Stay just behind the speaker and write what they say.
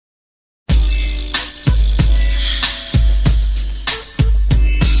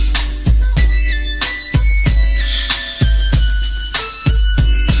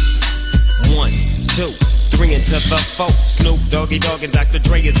the foe. Snoop Doggy Dogg and Dr.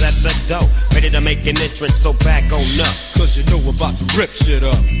 Dre is at the door, ready to make an entrance, so back on up. Cause you know we're about to rip shit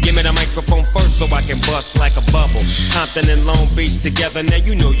up. Give me the microphone first so I can bust like a bubble. Compton and Long Beach together, now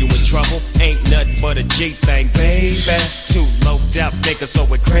you know you in trouble. Ain't nothing but a G thing, baby. Too low out niggas, so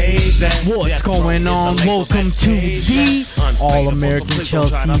we're crazy. What's going on? Welcome to the All-American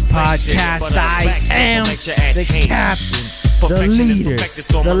Chelsea Podcast. I am the captain, the leader,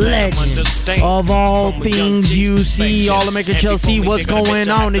 the legend of all things you see. All-American Chelsea, what's going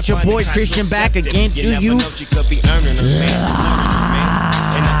on? It's your boy Christian back again to you.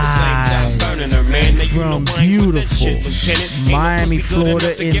 From beautiful Miami,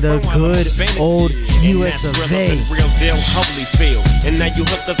 Florida, in the good old US of A.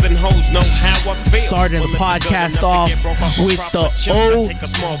 Starting the podcast off with the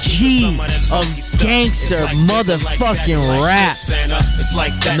OG of gangster motherfucking rap.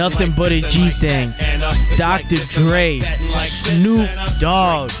 Nothing but a G thing. Dr. Dre, Snoop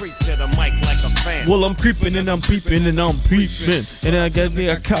Dogg. Well, I'm creeping and I'm peeping and I'm peeping. And I got me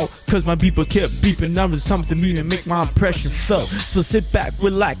a cow cause my people kept beeping. Now it's time for me to make my impression felt. So sit back,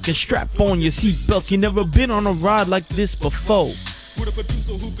 relax, and strap on your seatbelts. You never been on a ride like this before.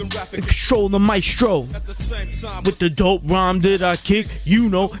 And control the maestro with the dope rhyme that I kick, you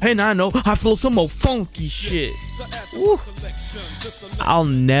know, and I know I flow some old funky shit. Woo. I'll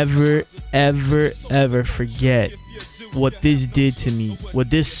never, ever, ever forget what this did to me, what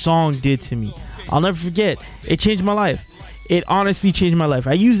this song did to me. I'll never forget. It changed my life. It honestly changed my life.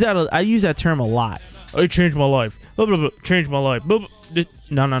 I use that term a lot. It changed my life. Blah, blah, blah. Changed my life. Blah, blah.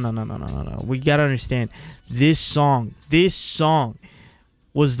 No. We gotta understand. This song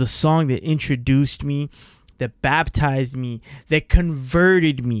was the song that introduced me, that baptized me, that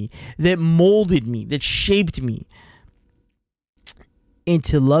converted me, that molded me, that shaped me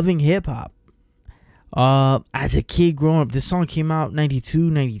into loving hip hop. As a kid growing up, this song came out 92,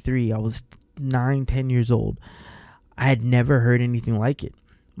 93. I was 9-10 years old. I had never heard anything like it.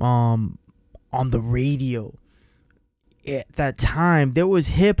 On the radio. At that time, there was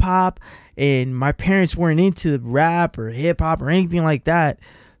hip hop, and my parents weren't into rap or hip hop or anything like that.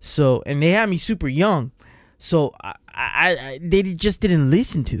 So, and they had me super young. So they just didn't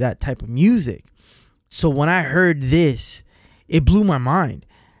listen to that type of music. So when I heard this, it blew my mind.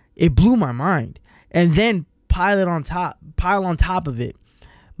 And then pile on top of it,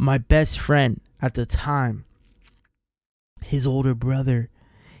 my best friend at the time, his older brother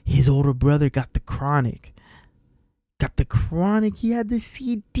got the Chronic. He had the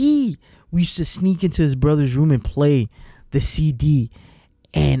CD. We used to sneak into his brother's room and play the CD.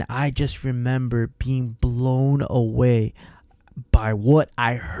 And I just remember being blown away by what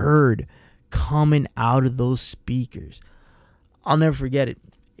I heard coming out of those speakers. I'll never forget it.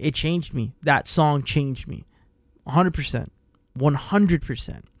 It changed me. That song changed me. 100%.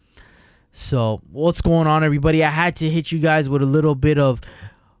 100%. So, what's going on, everybody? I had to hit you guys with a little bit of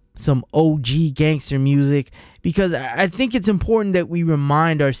some OG gangster music because I think it's important that we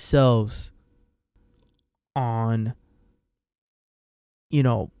remind ourselves on,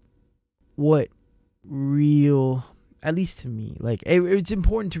 what real, at least to me, like it's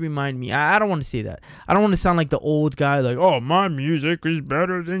important to remind me. I don't want to say that. I don't want to sound like the old guy, like, oh, my music is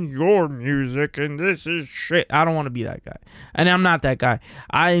better than your music and this is shit. I don't want to be that guy. And I'm not that guy.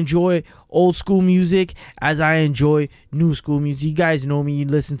 I enjoy old school music as I enjoy new school music. You guys know me. You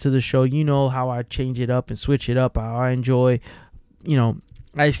listen to the show. You know how I change it up and switch it up. How I enjoy,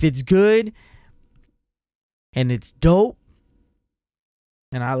 if it's good and it's dope,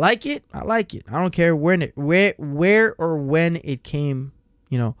 and I like it. I don't care where or when it came,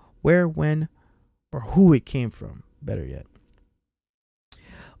 where, when, or who it came from, better yet.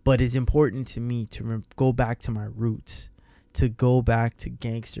 But it's important to me to go back to my roots, to go back to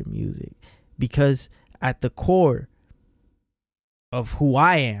gangster music. Because at the core of who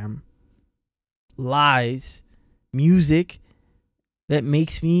I am lies music that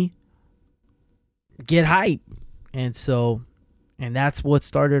makes me get hype. And that's what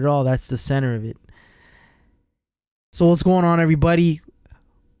started it all. That's the center of it. So what's going on, everybody?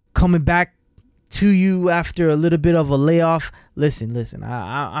 Coming back to you after a little bit of a layoff. Listen.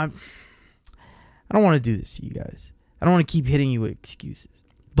 I don't want to do this to you guys. I don't want to keep hitting you with excuses.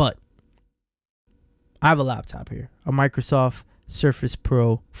 But I have a laptop here, a Microsoft Surface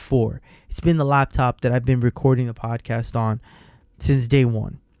Pro 4. It's been the laptop that I've been recording the podcast on since day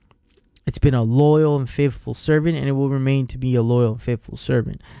one. It's been a loyal and faithful servant, and it will remain to be a loyal and faithful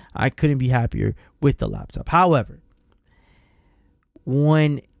servant. I couldn't be happier with the laptop. However,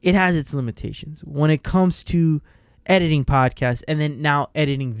 when it has its limitations, when it comes to editing podcasts and then now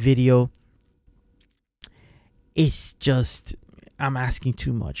editing video, it's just, I'm asking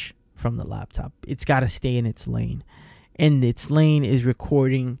too much from the laptop. It's got to stay in its lane. And its lane is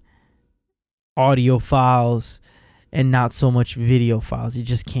recording audio files and not so much video files. It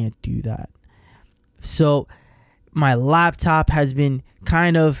just can't do that. So my laptop has been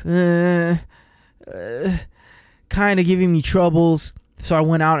kind of giving me troubles. So I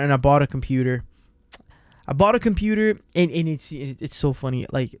went out and I bought a computer. And it's so funny.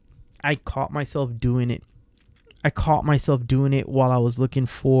 Like, I caught myself doing it. While I was looking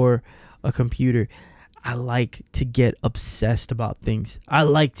for a computer. I like to get obsessed about things. I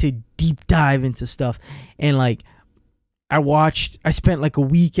like to deep dive into stuff. And like, I spent like a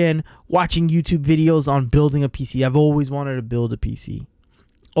weekend watching YouTube videos on building a PC. I've always wanted to build a PC.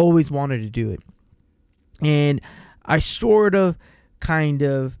 Always wanted to do it. And I sort of kind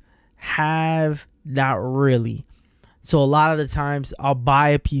of have, not really. So a lot of the times I'll buy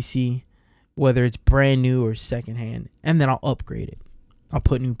a PC, whether it's brand new or secondhand, and then I'll upgrade it. I'll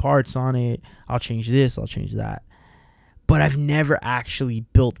put new parts on it. I'll change this. I'll change that. But I've never actually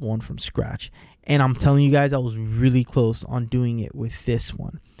built one from scratch. And I'm telling you guys, I was really close on doing it with this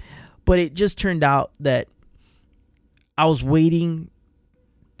one. But it just turned out that I was waiting.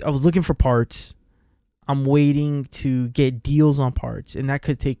 I was looking for parts. I'm waiting to get deals on parts. And that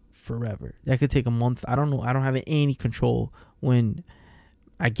could take forever. That could take a month. I don't know. I don't have any control when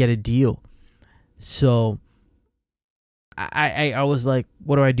I get a deal. So I was like,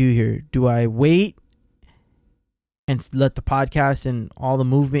 what do I do here? Do I wait and let the podcast and all the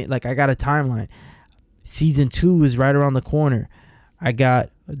movement? Like, I got a timeline. Season 2 is right around the corner. I got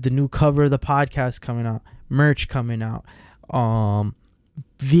the new cover of the podcast coming out, merch coming out,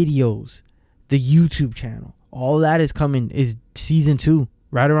 videos, the YouTube channel. All that is coming, is season 2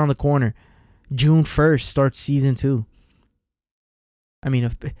 right around the corner. June 1st starts season 2. I mean,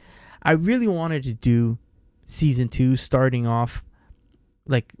 if I really wanted to do season 2 starting off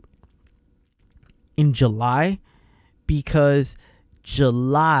like in July, because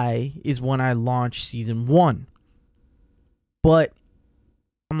July is when I launched season 1. But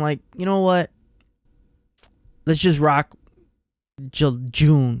I'm like, you know what? Let's just rock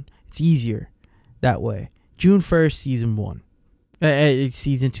June. It's easier that way. June 1st, season 1.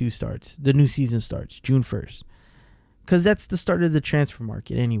 Season 2 starts. The new season starts June 1st. Because that's the start of the transfer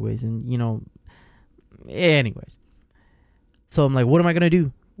market anyways. And, you know, anyways. So I'm like, what am I going to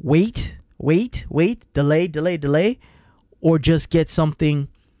do? Wait, delay, or just get something.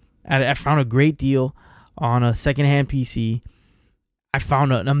 I found a great deal on a secondhand PC. I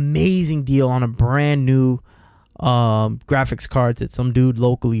found an amazing deal on a brand new graphics card that some dude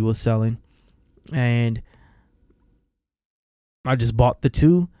locally was selling. And I just bought the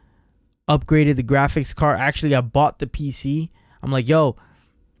two, upgraded the graphics card. Actually, I bought the PC. I'm like, yo,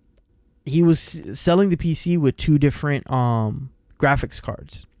 he was selling the PC with two different graphics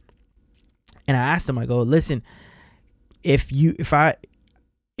cards. And I asked him, I go, listen,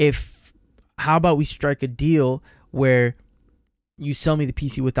 how about we strike a deal where you sell me the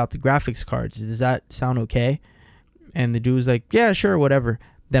PC without the graphics cards? Does that sound okay? And the dude was like, yeah, sure, whatever.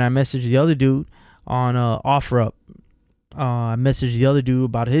 Then I messaged the other dude on OfferUp. I messaged the other dude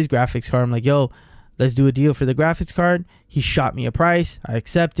about his graphics card. I'm like, yo, let's do a deal for the graphics card. He shot me a price. I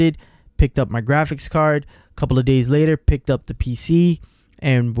accepted, picked up my graphics card. A couple of days later, picked up the PC,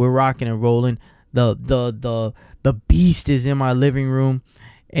 and we're rocking and rolling. The beast is in my living room,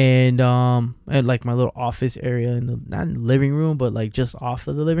 and like my little office area not in the living room, but like just off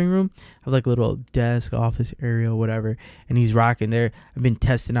of the living room. I have like a little desk office area or whatever, and he's rocking there. I've been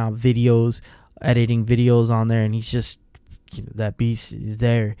testing out videos, editing videos on there, and he's just, that beast is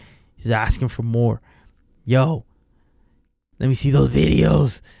there. He's asking for more. Yo, let me see those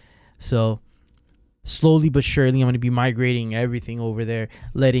videos. So slowly but surely, I'm going to be migrating everything over there,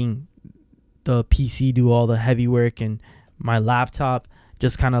 letting the PC do all the heavy work, and my laptop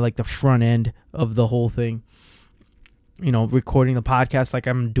just kind of like the front end of the whole thing. You know, recording the podcast like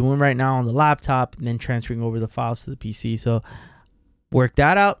I'm doing right now on the laptop, and then transferring over the files to the PC. So work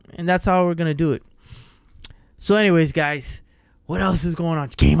that out, and that's how we're going to do it. So anyways, guys, what else is going on?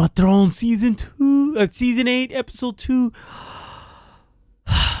 Game of Thrones season 8, episode 2.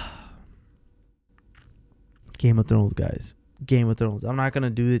 Game of Thrones, guys. Game of Thrones. I'm not going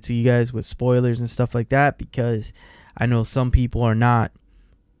to do it to you guys with spoilers and stuff like that, because I know some people are not,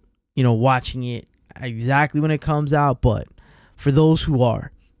 watching it exactly when it comes out. But for those who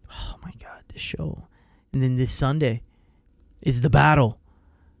are, oh my God, this show. And then this Sunday is the battle.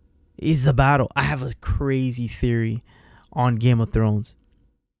 I have a crazy theory on Game of Thrones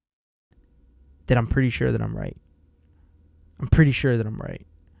that I'm pretty sure that I'm right.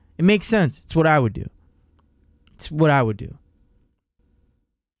 It makes sense. It's what I would do. It's what I would do.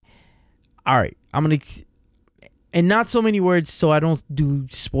 All right, I'm going to, and not so many words so I don't do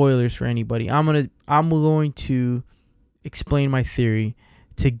spoilers for anybody. I'm going to explain my theory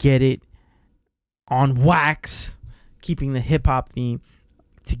to get it on wax, keeping the hip hop theme,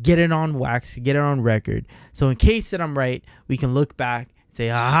 to get it on wax, to get it on record. So in case that I'm right, we can look back and say,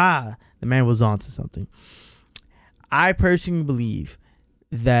 aha, the man was onto something. I personally believe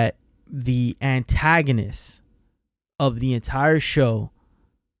that the antagonist of the entire show,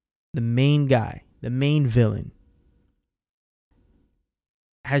 the main guy, the main villain,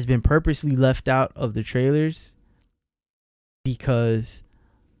 has been purposely left out of the trailers because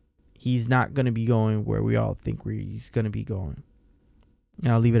he's not going to be going where we all think he's going to be going.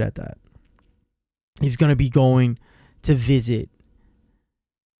 And I'll leave it at that. He's going to be going to visit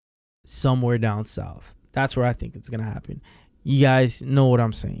somewhere down south. That's where I think it's going to happen. You guys know what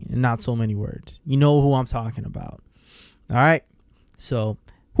I'm saying, and not so many words. You know who I'm talking about. All right? So,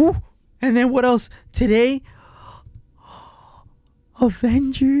 whew. And then what else? Today,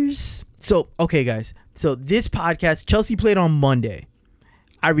 Avengers. So, okay, guys. So, this podcast, Chelsea played on Monday.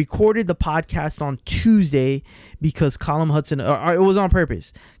 I recorded the podcast on Tuesday because Callum Hudson, it was on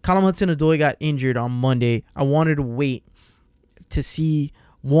purpose. Callum Hudson-Odoi got injured on Monday. I wanted to wait to see,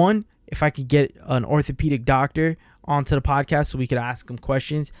 one, if I could get an orthopedic doctor onto the podcast so we could ask him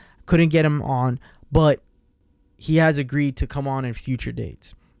questions. Couldn't get him on, but he has agreed to come on in future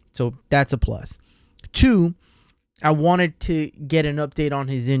dates. So that's a plus. Two, I wanted to get an update on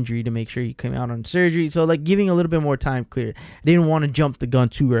his injury to make sure he came out on surgery. So like giving a little bit more time clear. I didn't want to jump the gun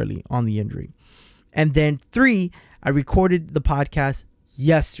too early on the injury. And then three, I recorded the podcast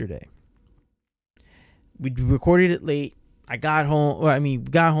yesterday. We recorded it late. I got home.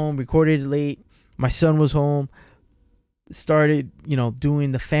 Got home, recorded it late. My son was home. Started,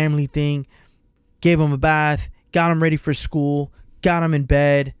 doing the family thing. Gave him a bath. Got him ready for school. Got him in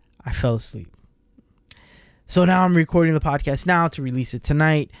bed. I fell asleep. So now I'm recording the podcast now to release it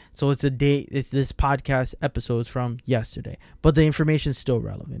tonight. So it's this podcast episode from yesterday. But the information is still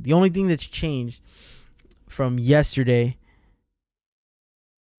relevant. The only thing that's changed from yesterday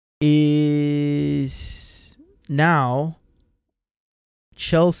is now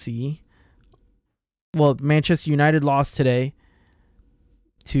Manchester United lost today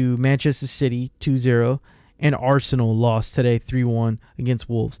to Manchester City 2-0. And Arsenal lost today 3-1 against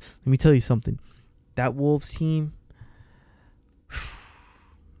Wolves. Let me tell you something. That Wolves team,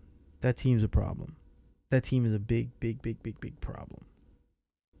 that team's a problem. That team is a big problem.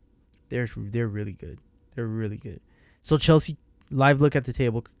 They're really good. They're really good. So Chelsea, live look at the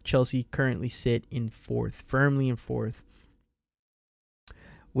table. Chelsea currently sit in fourth, firmly in fourth,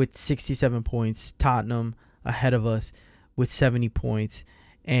 with 67 points. Tottenham ahead of us with 70 points,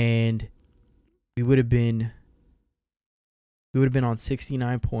 and we would have been on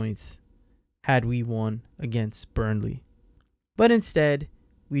 69 points had we won against Burnley. But instead,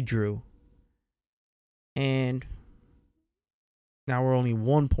 we drew. And now we're only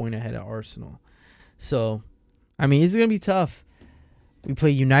 1 point ahead of Arsenal. So, it's going to be tough. We play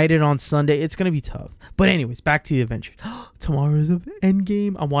United on Sunday. It's going to be tough. But anyways, back to the Avengers. Tomorrow's the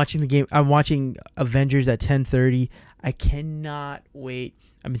Endgame. I'm watching the game. I'm watching Avengers at 10:30. I cannot wait.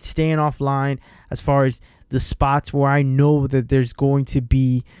 I've been staying offline as far as the spots where I know that there's going to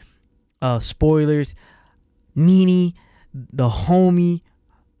be spoilers. Nini, the homie,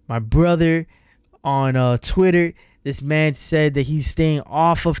 my brother on Twitter, this man said that he's staying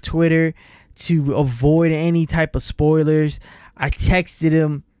off of Twitter to avoid any type of spoilers. I texted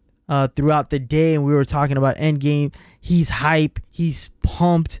him throughout the day and we were talking about Endgame. He's hype. He's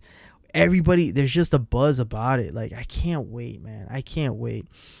pumped. Everybody, there's just a buzz about it. Like, I can't wait, man. I can't wait.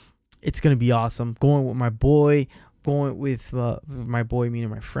 It's going to be awesome. Going with my boy, meaning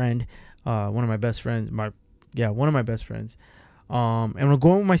my friend, one of my best friends. One of my best friends. And we're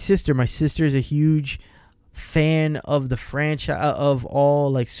going with my sister. My sister is a huge fan of the franchise, of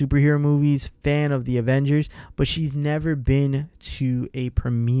all like superhero movies, fan of the Avengers, but she's never been to a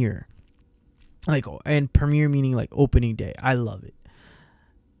premiere. And premiere meaning like opening day. I love it.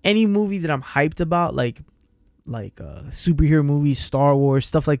 Any movie that I'm hyped about, like superhero movies, Star Wars,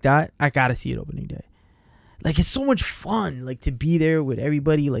 stuff like that, I gotta see it opening day. Like, it's so much fun, like, to be there with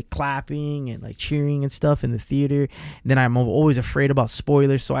everybody, like, clapping and, like, cheering and stuff in the theater. And then I'm always afraid about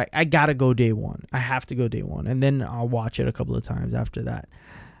spoilers, so I gotta go day one. I have to go day one, and then I'll watch it a couple of times after that.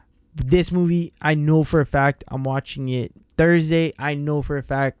 This movie, I know for a fact I'm watching it Thursday. I know for a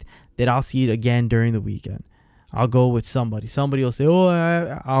fact that I'll see it again during the weekend. I'll go with somebody. Somebody will say,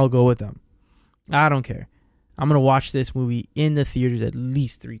 I'll go with them. I don't care. I'm going to watch this movie in the theaters at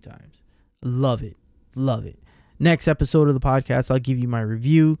least 3 times. Love it. Love it. next episode of the podcast, I'll give you my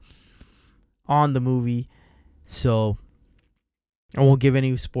review on the movie. So I won't give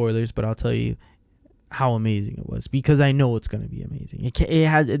any spoilers, but I'll tell you how amazing it was, because I know it's going to be amazing.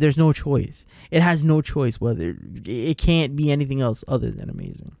 There's no choice. It has no choice whether it can't be anything else other than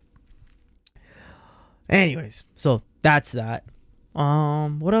amazing. Anyways, so that's that.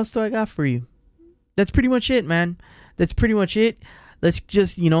 What else do I got for you? That's pretty much it, man. That's pretty much it. Let's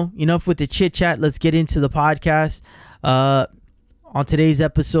just, enough with the chit chat. Let's get into the podcast. On today's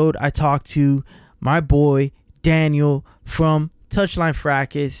episode, I talked to my boy Daniel from Touchline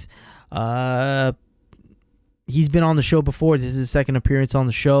Fracas. He's been on the show before. This is his second appearance on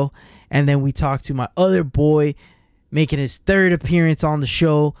the show. And then we talked to my other boy, making his third appearance on the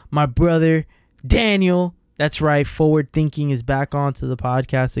show, my brother Daniel. That's right, Forward Thinking is back onto the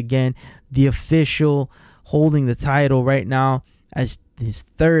podcast again. The official, holding the title right now as his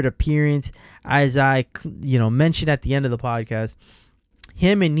third appearance. As I mentioned at the end of the podcast,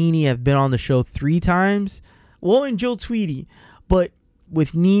 him and Nini have been on the show 3 times. Well, and Joe Tweedy. But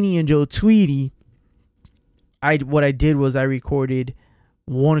with Nini and Joe Tweedy, what I did was I recorded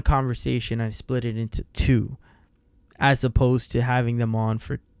one conversation. I split it into 2, as opposed to having them on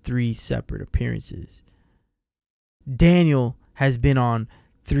for 3 separate appearances. Daniel has been on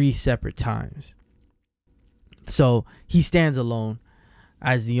 3 separate times. So he stands alone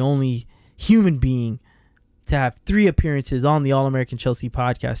as the only human being to have 3 appearances on the All American Chelsea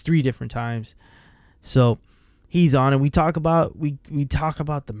podcast 3 different times. So he's on, and we talk about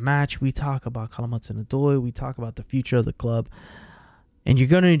the match. We talk about Callum Hudson-Odoi. We talk about the future of the club, and you're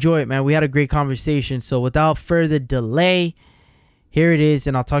gonna enjoy it, man. We had a great conversation. So without further delay, here it is,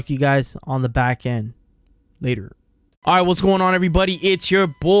 and I'll talk to you guys on the back end later. All right, what's going on, everybody? It's your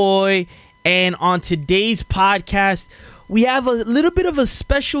boy, and on today's podcast, we have a little bit of a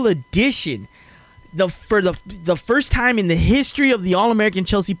special edition. For the first time in the history of the All American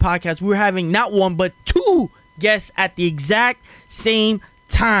Chelsea podcast, we're having not 1 but 2 guests at the exact same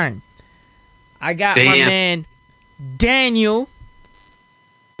time. I got my man Daniel.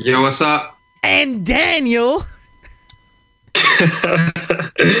 Yo, what's up? And Daniel.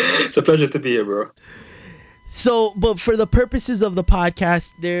 It's a pleasure to be here, bro. So, but for the purposes of the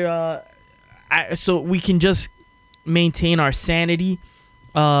podcast, so we can just maintain our sanity.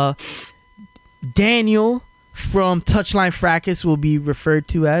 Daniel from Touchline Fracas will be referred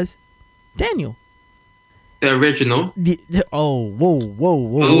to as Daniel. The original.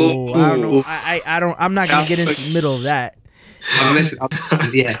 Whoa. I don't know. I'm not gonna get into the middle of that.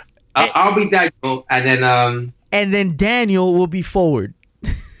 I'll be Daniel, and then Daniel will be Forward.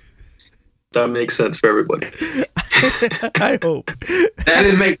 That makes sense for everybody. I hope. That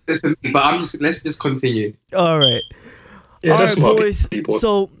didn't make sense for me, but let's just continue. All right. Yeah, all right, boys.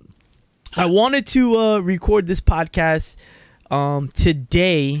 So I wanted to record this podcast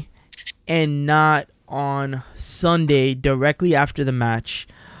today and not on Sunday directly after the match,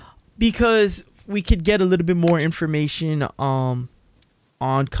 because we could get a little bit more information on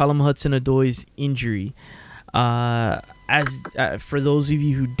Callum Hudson-Odoi's injury. For those of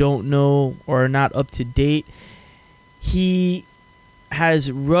you who don't know or are not up to date, he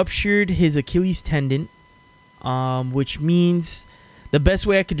has ruptured his Achilles tendon, which means, the best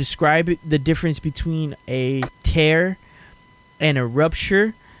way I could describe it, the difference between a tear and a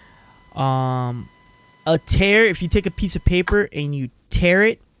rupture. A tear, if you take a piece of paper and you tear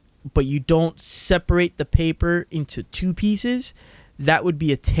it, but you don't separate the paper into 2 pieces, that would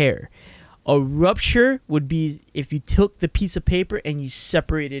be a tear. A rupture would be if you took the piece of paper and you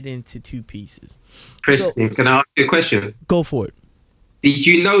separate it into 2 pieces. Christian, can I ask you a question? Go for it. Did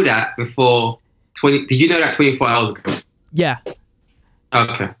you know that before? Did you know that 24 hours ago? Yeah.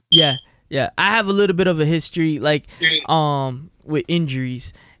 Okay. Yeah. I have a little bit of a history, with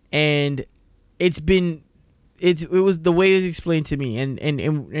injuries, and it was the way it's explained to me,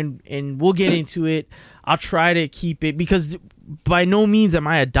 and we'll get into it. I'll try to keep it, because by no means am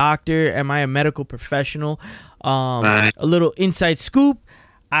I a doctor, am I a medical professional. A little inside scoop: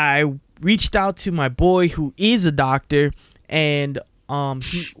 I reached out to my boy who is a doctor, and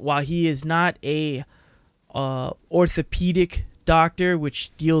while he is not a orthopedic doctor,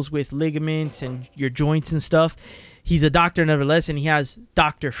 which deals with ligaments and your joints and stuff, he's a doctor nevertheless, and he has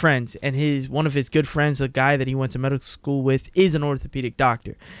doctor friends, and one of his good friends, a guy that he went to medical school with, is an orthopedic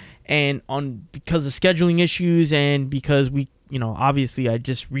doctor. And because of scheduling issues, and because we, obviously I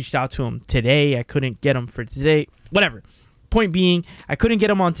just reached out to him today, I couldn't get him for today, whatever. Point being, I couldn't get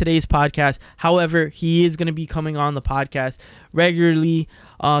him on today's podcast. However, he is going to be coming on the podcast regularly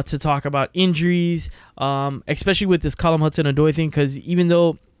to talk about injuries, especially with this Callum Hudson-Odoi thing, because even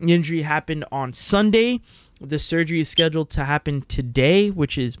though The injury happened on Sunday. The surgery is scheduled to happen today,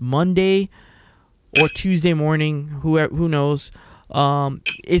 which is Monday or Tuesday morning. Who knows?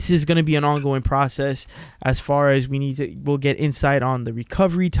 This is going to be an ongoing process. As far as we'll get insight on the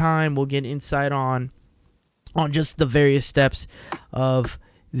recovery time. We'll get insight on just the various steps of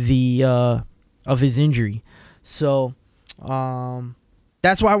his injury. So,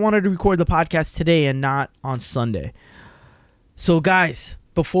 that's why I wanted to record the podcast today and not on Sunday. So, guys,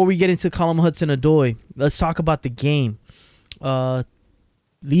 before we get into Callum Hudson-Odoi, let's talk about the game.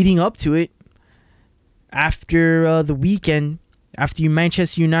 Leading up to it, after the weekend, after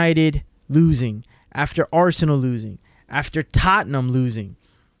Manchester United losing, after Arsenal losing, after Tottenham losing,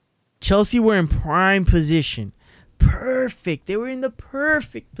 Chelsea were in prime position. Perfect. They were in the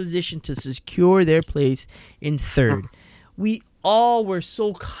perfect position to secure their place in third. We all were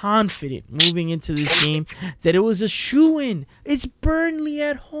so confident moving into this game that it was a shoo-in. It's Burnley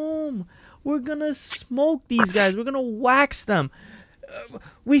at home. We're going to smoke these guys. We're going to wax them.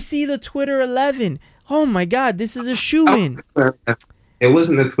 We see the Twitter 11. Oh, my God. This is a shoo-in. It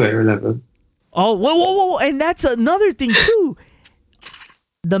wasn't the Twitter 11. Oh, whoa. And that's another thing, too.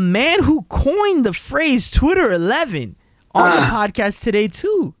 The man who coined the phrase Twitter 11 on the podcast today,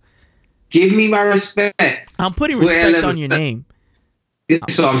 too. Give me my respect. I'm putting respect on your name.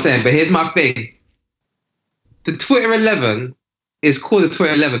 That's what I'm saying. But here's my thing. The Twitter 11 is called the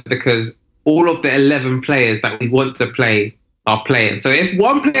Twitter 11 because all of the 11 players that we want to play are playing. So if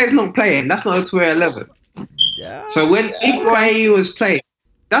one player is not playing, that's not a Twitter 11. Yeah. So when Ibrahim was playing,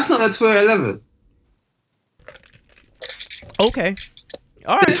 that's not a Twitter 11. Okay.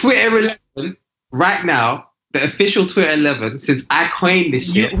 All right. The Twitter 11 right now, the official Twitter 11, since I coined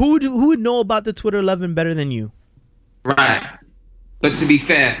this shit. Who would know about the Twitter 11 better than you? Right. But to be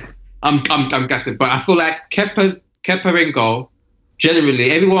fair, I'm guessing. But I feel like Kepa in goal.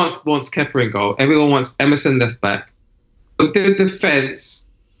 Generally, everyone wants Kepa in goal. Everyone wants Emerson left back. With the defense,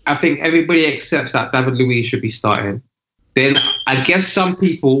 I think everybody accepts that David Luiz should be starting. Then I guess some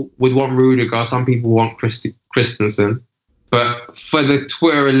people would want Rudiger. Some people want Christensen. But for the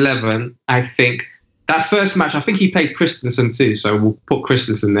Twitter 11, I think that first match, I think he played Christensen too. So we'll put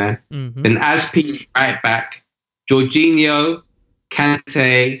Christensen there. Mm-hmm. Then Azpi right back, Jorginho,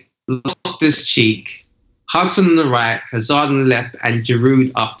 Kante, Loftus-Cheek, Hudson on the right, Hazard on the left, and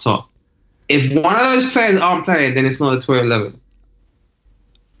Giroud up top. If one of those players aren't playing, then it's not a Twitter 11.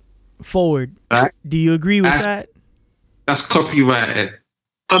 Forward. Right? Do you agree with that? That's copyrighted.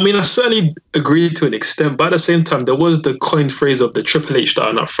 I mean, I certainly agree to an extent, but at the same time, there was the coined phrase of the Triple H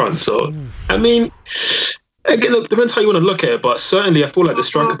starting up front. So, I mean, again, it depends how you want to look at it, but certainly I feel like the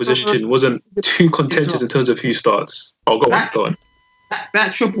striker position wasn't too contentious in terms of who starts. Go on.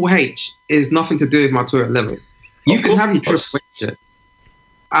 That Triple H is nothing to do with my Twitter 11. You can have your Triple H shit.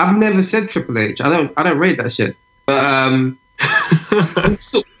 I've never said Triple H. I don't rate that shit. But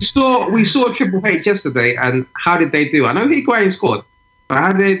we saw Triple H yesterday, and how did they do? I know Higuain scored.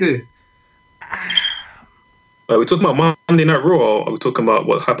 How did they do? Are we talking about Monday Night Raw, or are we talking about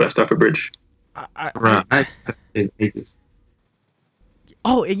what happened at Stamford Bridge?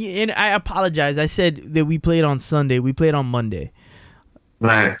 Oh, and I apologize. I said that we played on Sunday. We played on Monday.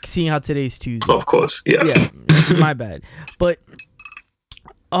 Right. Seeing how today's Tuesday. Of course, yeah. Yeah, my bad. But,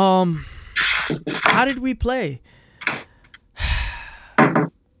 how did we play?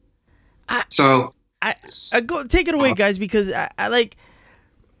 I go take it away, guys, because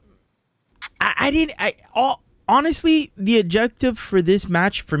honestly, the objective for this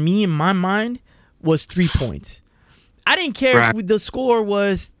match for me in my mind was 3 points. I didn't care if the score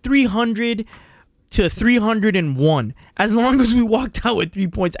was 300 to 301. As long as we walked out with 3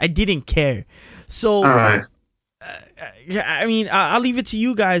 points, I didn't care. So, all right. I mean, I'll leave it to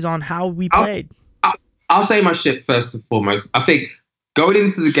you guys on how we played. I'll say my shit first and foremost. I think going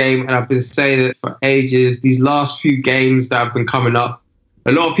into the game, and I've been saying it for ages, these last few games that have been coming up,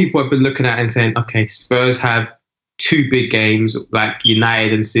 a lot of people have been looking at it and saying, okay, Spurs have 2 big games, like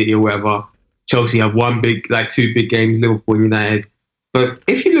United and City or whatever. Chelsea have 2 big games, Liverpool and United. But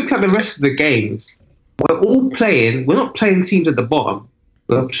if you look at the rest of the games, we're not playing teams at the bottom.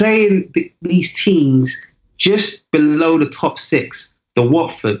 We're playing these teams just below the top 6. The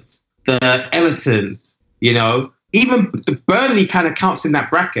Watfords, the Evertons, even the Burnley kind of counts in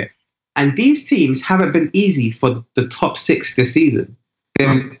that bracket. And these teams haven't been easy for the top 6 this season.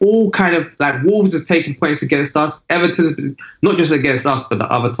 They're all kind of like Wolves have taken points against us. Everton has been, not just against us, but the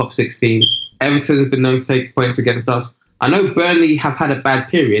other top 6 teams. Everton has been known to take points against us. I know Burnley have had a bad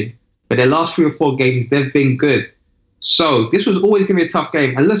period, but their last 3 or 4 games, they've been good. So this was always going to be a tough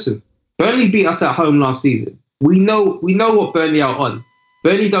game. And listen, Burnley beat us at home last season. We know what Burnley are on.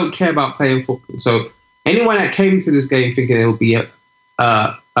 Burnley don't care about playing football. So anyone that came to this game thinking it will be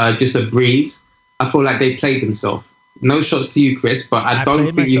just a breeze, I feel like they played themselves. No shots to you, Chris, but I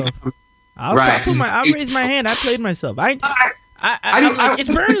don't think you. I'll raise my hand. I played myself. I'm like, it's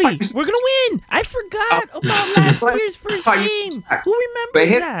Burnley. We're gonna win. I forgot about last year's first game. Who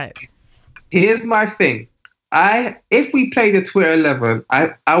remembers that? Here's my thing. If we played the Twitter 11,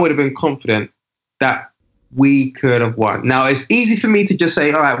 I would have been confident that we could have won. Now it's easy for me to just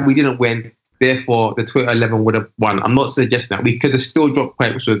say, all right, we didn't win, therefore the Twitter 11 would have won. I'm not suggesting that. We could have still dropped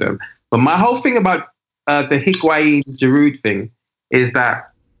points with them. But my whole thing about the Higuain Giroud thing is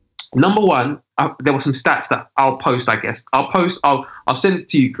that, number one, there were some stats that I'll post, I guess. I'll send it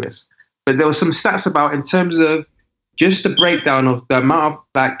to you, Chris. But there were some stats about, in terms of just the breakdown of the amount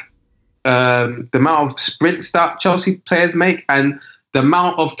of sprints that Chelsea players make and the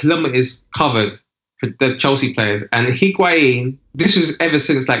amount of kilometers covered for the Chelsea players. And Higuain, this was ever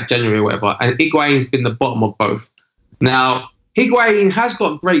since like January or whatever, and Higuain's been the bottom of both. Now, Higuain has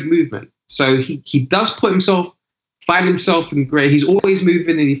got great movement. So he does find himself in great, he's always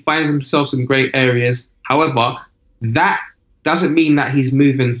moving and he finds himself in great areas. However, that doesn't mean that he's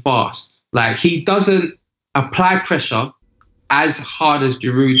moving fast. Like, he doesn't apply pressure as hard as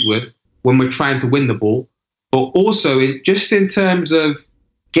Giroud would when we're trying to win the ball. But also, just in terms of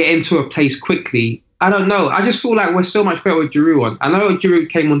getting to a place quickly, I don't know. I just feel like we're so much better with Giroud on. I know Giroud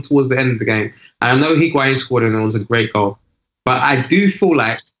came on towards the end of the game, and I know Higuain scored and it was a great goal. But I do feel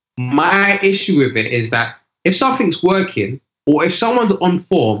like my issue with it is that if something's working, or if someone's on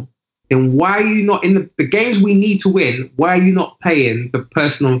form, then why are you not in the games we need to win? Why are you not playing the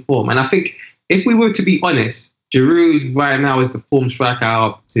person on form? And I think if we were to be honest, Giroud right now is the form striker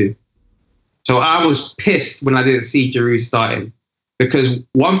out of the two. So I was pissed when I didn't see Giroud starting, because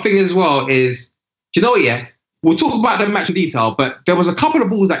one thing as well is, do you know what? Yeah, we'll talk about the match in detail, but there was a couple of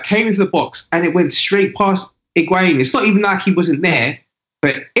balls that came into the box and it went straight past Higuain. It's not even like he wasn't there.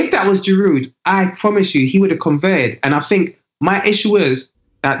 But if that was Giroud, I promise you, he would have converted. And I think my issue is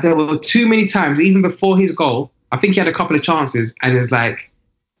that there were too many times, even before his goal, I think he had a couple of chances, and it's like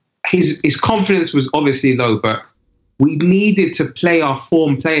his confidence was obviously low, but we needed to play our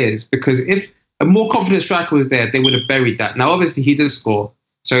form players, because if a more confident striker was there, they would have buried that. Now, obviously, he did score,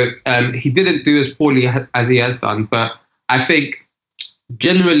 so he didn't do as poorly as he has done. But I think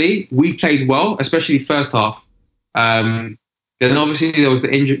generally we played well, especially first half. Then obviously there was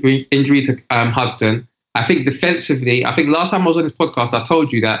the injury to Hudson. I think defensively, last time I was on this podcast, I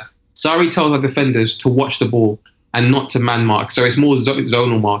told you that Sarri tells our defenders to watch the ball and not to man mark. So it's more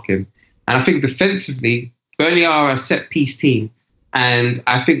zonal marking. And I think defensively, Burnley are a set piece team. And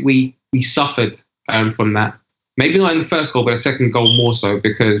I think we suffered from that. Maybe not in the first goal, but the second goal more so,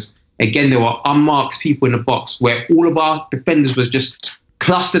 because again, there were unmarked people in the box where all of our defenders was just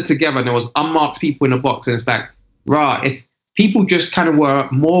clustered together and there was unmarked people in the box. And it's like, if people just kind of were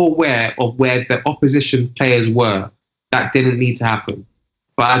more aware of where the opposition players were, that didn't need to happen.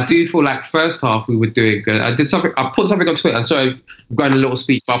 But I do feel like first half we were doing good. I put something on Twitter. Sorry, I'm going a little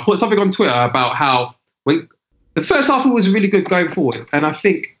speech, but I put something on Twitter about how when the first half was really good going forward. And I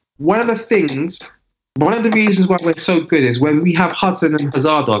think one of the reasons why we're so good is when we have Hudson and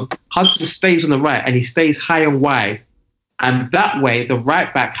Hazard on, Hudson stays on the right and he stays high and wide. And that way the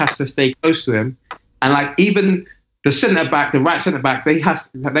right back has to stay close to him. And like even the centre-back, the right centre-back, they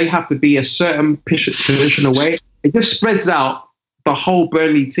have to be a certain position away. It just spreads out the whole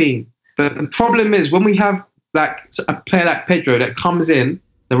Burnley team. The problem is when we have like a player like Pedro that comes in,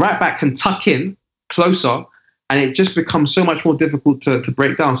 the right back can tuck in closer, and it just becomes so much more difficult to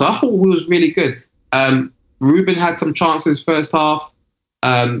break down. So I thought we was really good. Ruben had some chances first half.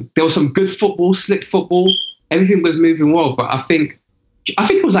 There was some good football, slick football. Everything was moving well, but I think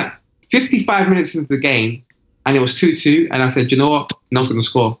it was like 55 minutes into the game, and it was 2-2, and I said, you know what? No one's going to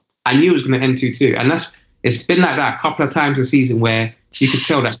score. I knew it was going to end 2-2, and it's been like that a couple of times this season where you could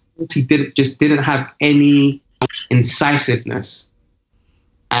tell that he didn't have any incisiveness,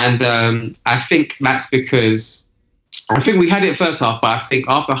 and I think that's because I think we had it first half, but I think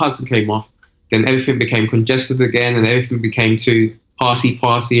after Hudson came off, then everything became congested again, and everything became too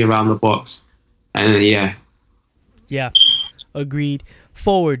passy around the box, and yeah, agreed.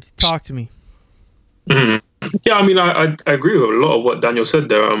 Forward, talk to me. Mm-hmm. Yeah, I mean, I agree with a lot of what Daniel said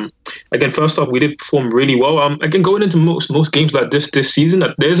there. Again, first off, we did perform really well. Again, going into most games like this season,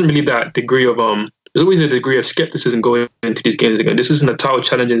 there isn't really that degree of there's always a degree of skepticism going into these games. Again, this isn't a title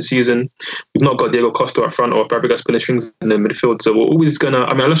challenging season. We've not got Diego Costa up front or Fabregas pulling strings in the midfield, so we're always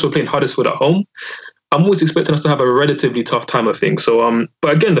unless we're playing Huddersfield at home, I'm always expecting us to have a relatively tough time, I think. So,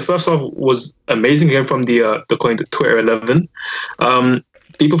 but again, the first half was amazing. Again, from the Twitter 11.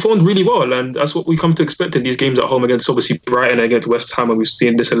 they performed really well, and that's what we come to expect in these games at home against obviously Brighton and against West Ham, and we've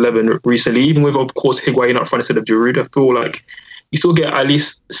seen this 11 recently. Even with, of course, Higuain up front instead of Giroud, I feel like you still get at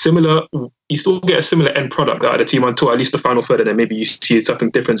least similar. You still get a similar end product out of the team until at least the final third, and then maybe you see something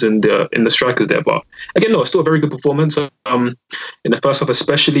different in the strikers there. But again, no, it's still a very good performance in the first half,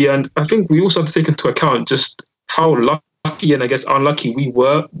 especially. And I think we also have to take into account just how lucky and I guess unlucky we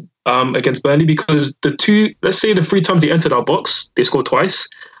were against Burnley, because the 3 times they entered our box, they scored twice.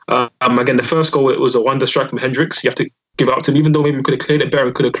 Again, the first goal, it was a wonder strike from Hendricks. You have to give it up to him, even though maybe we could have cleared it better,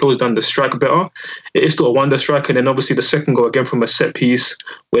 we could have closed down the strike better. It is still a wonder strike. And then obviously the second goal, again from a set piece,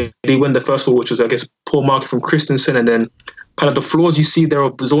 where they win the first goal, which was, I guess, poor marking from Christensen. And then kind of the flaws you see there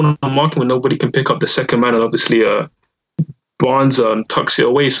of zone marking when nobody can pick up the second man. And obviously Barnes tucks it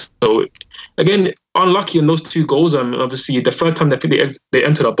away. So again, unlucky in those 2 goals. Obviously, the third time they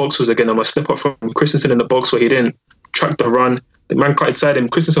entered our box was, again, a slip up from Christensen in the box where he didn't track the run. The man cut inside him.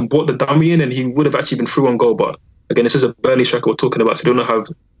 Christensen brought the dummy in, and he would have actually been through on goal. But again, this is a Burnley striker we're talking about, so they don't have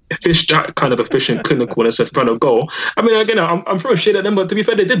that kind of efficient clinicalness in front of goal. I mean, again, I'm throwing shade at them, but to be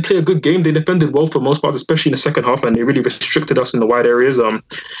fair, they did play a good game. They defended well for most parts, especially in the second half, and they really restricted us in the wide areas.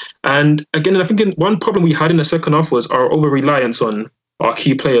 And again, I think one problem we had in the second half was our over-reliance on our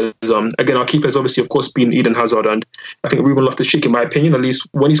key players. Again, our key players obviously, of course, being Eden Hazard, and I think Ruben Loftus-Cheek, in my opinion, at least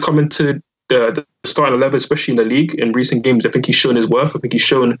when he's come into the starting 11, especially in the league in recent games, I think he's shown his worth. I think he's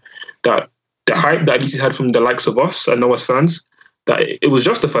shown that the hype that at least he had from the likes of us and us fans, that it was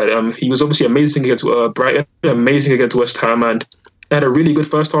justified. He was obviously amazing against Brighton, amazing against West Ham, and had a really good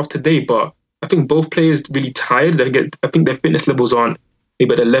first half today. But I think both players really tired. I think their fitness levels aren't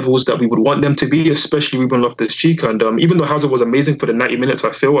maybe at the levels that we would want them to be, especially Ruben Loftus-Cheek. And even though Hazard was amazing for the 90 minutes,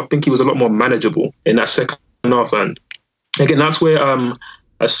 I think he was a lot more manageable in that second half. And again, that's where,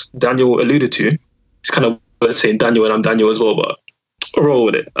 as Daniel alluded to, it's kind of, let's say Daniel and I'm Daniel as well, but I'll roll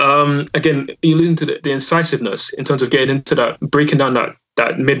with it. Again, you alluding to the incisiveness in terms of getting into that, breaking down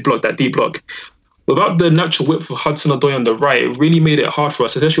that mid-block, that deep block. Without the natural width of Hudson-Odoi on the right, it really made it hard for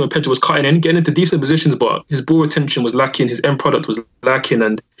us, especially when Pedro was cutting in, getting into decent positions, but his ball retention was lacking, his end product was lacking,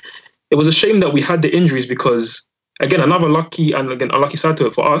 and it was a shame that we had the injuries because, again, another unlucky side to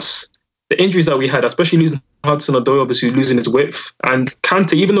it for us, the injuries that we had, especially losing Hudson-Odoi, obviously losing his width, and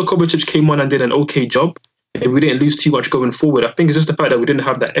Kante, even though Kovacic came on and did an okay job, and we didn't lose too much going forward. I think it's just the fact that we didn't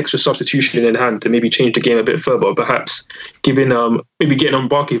have that extra substitution in hand to maybe change the game a bit further, or perhaps maybe getting on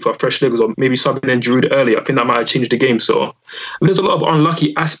Barkley for fresh legs, or maybe subbing in Giroud earlier. I think that might have changed the game. So there's a lot of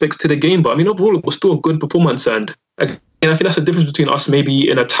unlucky aspects to the game, but I mean, overall, it was still a good performance. And again, I think that's the difference between us maybe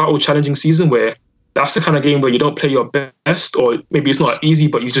in a title challenging season where that's the kind of game where you don't play your best, or maybe it's not easy,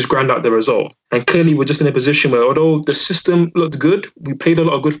 but you just grind out the result. And clearly, we're just in a position where, although the system looked good, we played a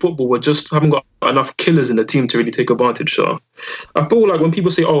lot of good football, we just haven't got enough killers in the team to really take advantage. So I feel like when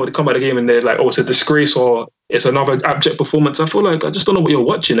people say, oh, they come at the game and they're like, oh, it's a disgrace or it's another abject performance, I feel like I just don't know what you're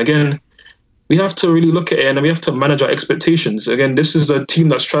watching. Again, we have to really look at it and we have to manage our expectations. Again, this is a team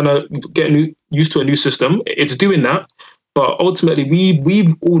that's trying to get used to a new system. It's doing that. But ultimately,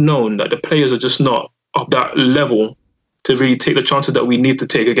 we've all known that the players are just not of that level to really take the chances that we need to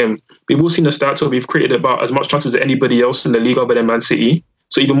take. Again, we've all seen the stats where we've created about as much chances as anybody else in the league other than Man City.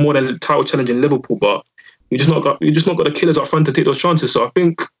 So even more than the title challenging Liverpool. But we just not got the killers up front to take those chances. So I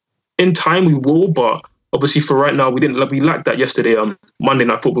think in time we will, but obviously for right now we lacked that yesterday on Monday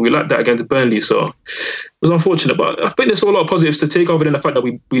Night Football. We lacked that against Burnley. So it was unfortunate. But I think there's a lot of positives to take other than the fact that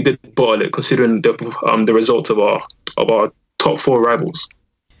we did bottle it, considering the results of our top 4 rivals.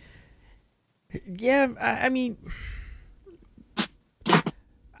 Yeah, I mean,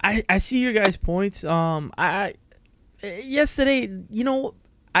 I see your guys' points. Yesterday,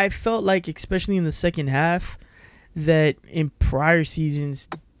 I felt like, especially in the second half, that in prior seasons,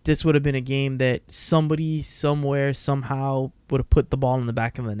 this would have been a game that somebody, somewhere, somehow would have put the ball in the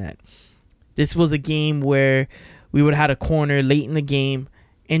back of the net. This was a game where we would have had a corner late in the game,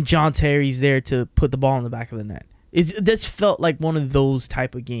 and John Terry's there to put the ball in the back of the net. This felt like one of those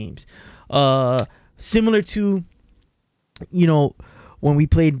type of games. Similar to, when we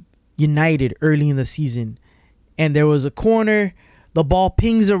played United early in the season, and there was a corner, the ball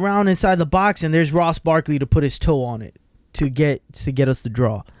pings around inside the box, and there's Ross Barkley to put his toe on it to get us the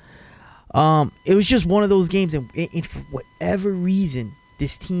draw. It was just one of those games, and for whatever reason,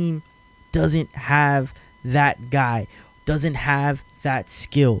 this team doesn't have that guy, doesn't have that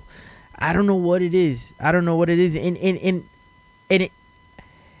skill. I don't know what it is. And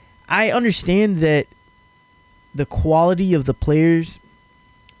I understand that the quality of the players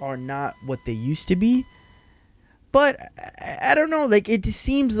are not what they used to be, but I don't know. Like, it just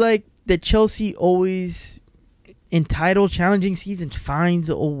seems like that Chelsea always, in title challenging seasons finds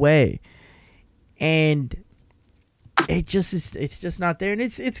a way, and it's just not there. And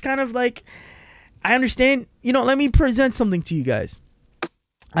it's kind of like, I understand. Let me present something to you guys.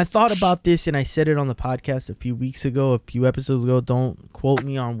 I thought about this and I said it on the podcast a few episodes ago. Don't quote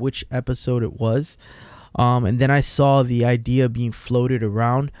me on which episode it was. And then I saw the idea being floated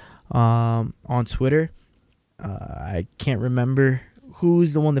around on Twitter. I can't remember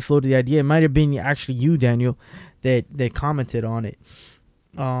who's the one that floated the idea. It might have been actually you, Daniel, that commented on it.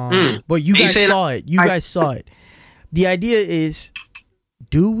 But you guys saw it. You guys saw it. The idea is,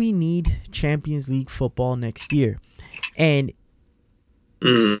 do we need Champions League football next year? And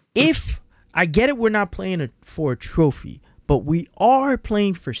if I get it, we're not playing for a trophy, but we are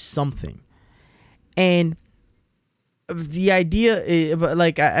playing for something. And the idea is,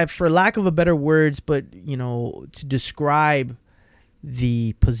 like, for lack of a better words, but to describe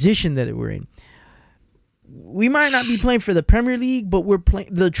the position that we're in, we might not be playing for the Premier League, but we're playing.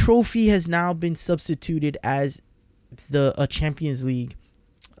 The trophy has now been substituted as a Champions League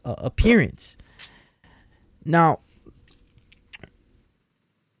appearance. Now,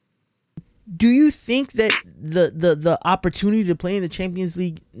 do you think that the opportunity to play in the Champions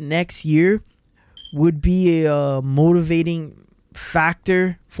League next year would be a motivating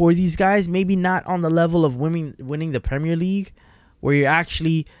factor for these guys? Maybe not on the level of winning the Premier League, where you're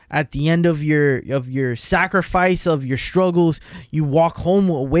actually at the end of your sacrifice, of your struggles, you walk home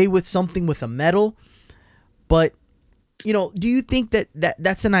away with something, with a medal. But do you think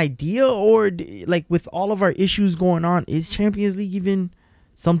that's an idea, or like with all of our issues going on, is Champions League even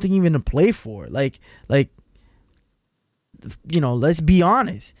something even to play for? Like let's be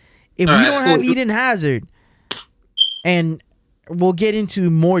honest. If we don't have Eden Hazard, and we'll get into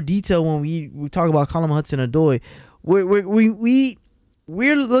more detail when we talk about Callum Hudson-Odoi,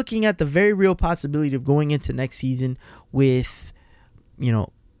 we're looking at the very real possibility of going into next season with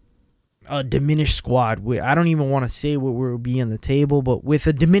a diminished squad. I don't even want to say what we'll be on the table, but with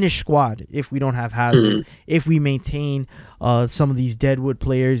a diminished squad, if we don't have Hazard, if we maintain some of these deadwood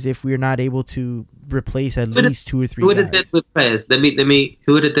players, if we're not able to replace at least 2 or 3 guys. Who are the deadwood players?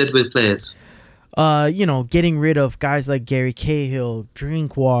 Who are the deadwood players? Getting rid of guys like Gary Cahill,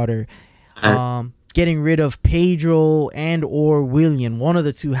 Drinkwater, getting rid of Pedro and or Willian. One of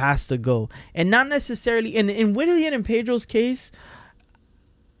the two has to go. And not necessarily in Willian and Pedro's case,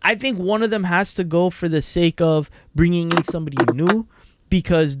 I think one of them has to go for the sake of bringing in somebody new,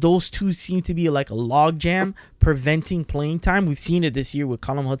 because those two seem to be like a logjam preventing playing time. We've seen it this year with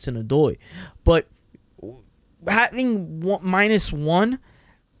Callum Hudson-Odoi. But having -1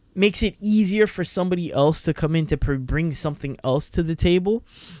 makes it easier for somebody else to come in to bring something else to the table.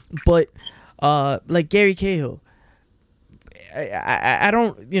 But like Gary Cahill, I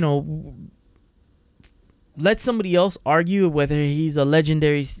don't, let somebody else argue whether he's a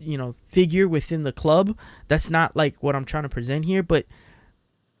legendary, figure within the club. That's not like what I'm trying to present here, but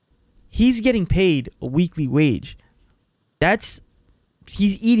he's getting paid a weekly wage.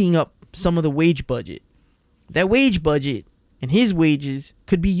 He's eating up some of the wage budget. That wage budget and his wages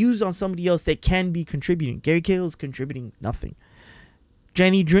could be used on somebody else that can be contributing. Gary Cahill is contributing nothing.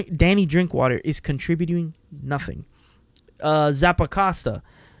 Danny Drinkwater is contributing nothing. Zappacosta,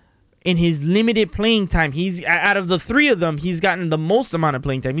 in his limited playing time, he's out of the three of them, he's gotten the most amount of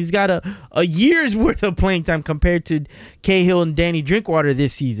playing time. He's got a year's worth of playing time compared to Cahill and Danny Drinkwater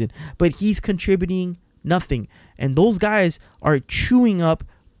this season. But he's contributing nothing. And those guys are chewing up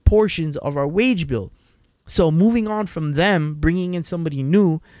portions of our wage bill. So moving on from them, bringing in somebody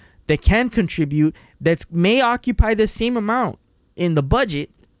new that can contribute, that may occupy the same amount in the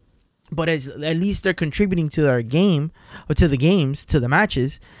budget, but at least they're contributing to our game, or to the games, to the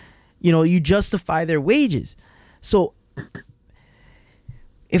matches. You justify their wages. So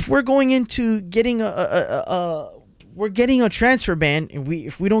if we're going into getting we're getting a transfer ban, and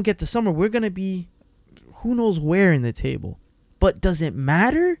if we don't get the summer, we're gonna be who knows where in the table. But does it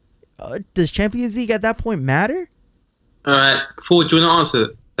matter? Does Champions League at that point matter? All right, Ford, do you want to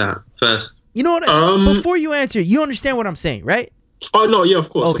answer that first? You know what? Before you answer, you understand what I'm saying, right? Oh no, yeah, of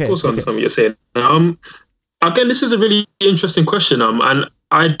course, okay, I understand what you're saying. Again, this is a really interesting question. And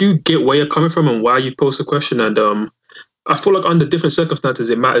I do get where you're coming from and why you posed the question. And I feel like under different circumstances,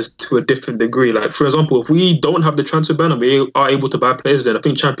 it matters to a different degree. Like, for example, if we don't have the transfer ban and we are able to buy players, then I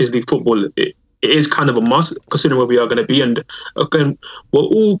think Champions League football, it is kind of a must, considering where we are going to be. And again, we're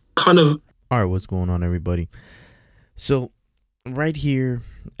all kind of... All right, what's going on, everybody? So right here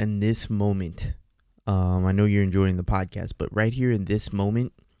in this moment, I know you're enjoying the podcast, but right here in this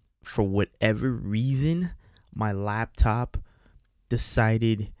moment, for whatever reason, my laptop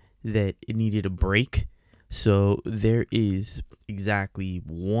decided that it needed a break. So there is exactly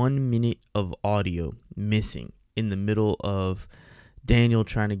 1 minute of audio missing in the middle of Daniel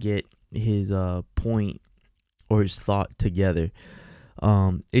trying to get his point or his thought together.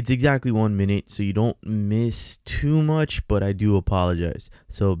 It's exactly 1 minute, so you don't miss too much, but I do apologize.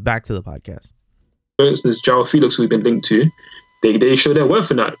 So back to the podcast. For instance, João Felix, who we've been linked to, they show their worth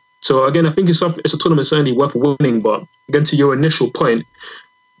in that. So again, I think it's a tournament certainly worth winning. But again, to your initial point,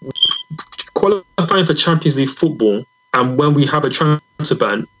 qualifying for Champions League football, and when we have a transfer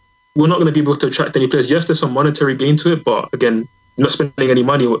ban, we're not going to be able to attract any players. Yes, there's some monetary gain to it, but again, you're not spending any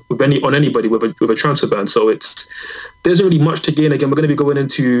money on anybody with a transfer ban. So there isn't really much to gain. Again, we're going to be going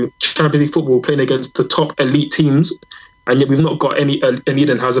into Champions League football playing against the top elite teams, and yet we've not got any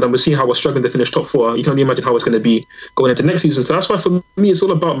Eden Hazard, and we're seeing how we're struggling to finish top four. You can only imagine how it's going to be going into next season. So that's why for me, it's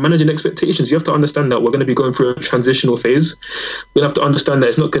all about managing expectations. You have to understand that we're going to be going through a transitional phase. We have to understand that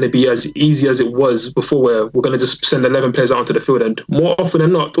it's not going to be as easy as it was before, where we're going to just send 11 players out onto the field. And more often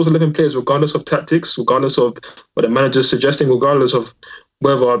than not, those 11 players, regardless of tactics, regardless of what the manager's suggesting, regardless of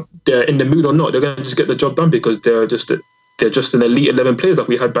whether they're in the mood or not, they're going to just get the job done because they're just an elite 11 players like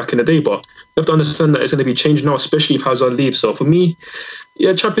we had back in the day. But you have to understand that it's going to be changed now, especially if Hazard leaves. So for me,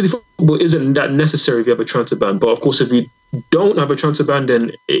 yeah, Champions League football isn't that necessary if you have a transfer ban. But of course, if we don't have a transfer ban,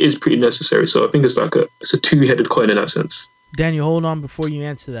 then it is pretty necessary. So I think it's a two-headed coin in that sense. Daniel, hold on before you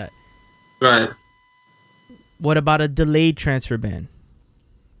answer that. Right. What about a delayed transfer ban?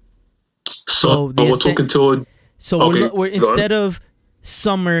 So we're talking to... So okay, we're instead of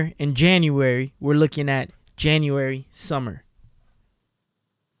summer and January, we're looking at January, summer.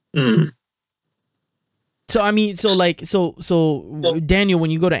 So I mean, so Daniel, when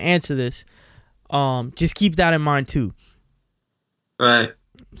you go to answer this, just keep that in mind too. Right.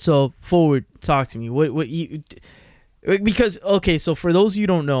 So forward, talk to me. What you? Because okay, so for those of you who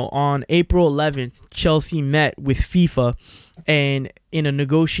don't know, on April 11th, Chelsea met with FIFA and in a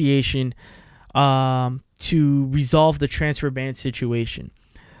negotiation to resolve the transfer ban situation.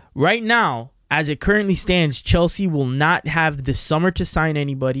 Right now, as it currently stands, Chelsea will not have the summer to sign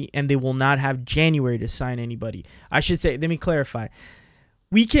anybody, and they will not have January to sign anybody. I should say, let me clarify.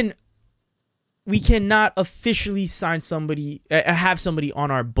 We cannot officially sign somebody, have somebody on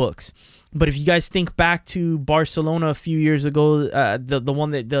our books. But if you guys think back to Barcelona a few years ago, the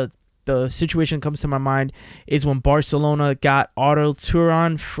one that the situation that comes to my mind is when Barcelona got Artur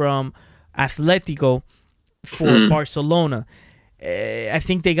Turan from Atletico for Barcelona. I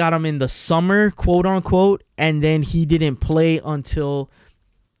think they got him in the summer, quote unquote, and then he didn't play until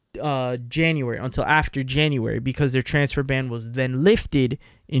January, until after January, because their transfer ban was then lifted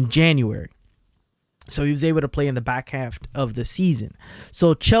in January. So he was able to play in the back half of the season.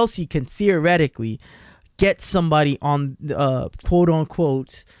 So Chelsea can theoretically get somebody on quote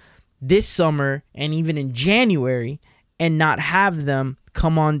unquote this summer and even in January and not have them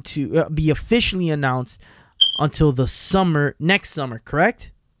come on to be officially announced until the summer, next summer,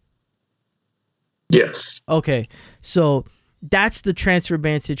 correct? Yes. Okay, so that's the transfer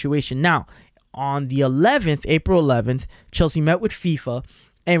ban situation. Now, on the 11th, April 11th, Chelsea met with FIFA,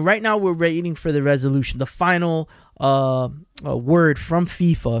 and right now we're waiting for the resolution, the final word from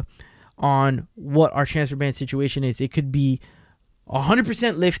FIFA on what our transfer ban situation is. It could be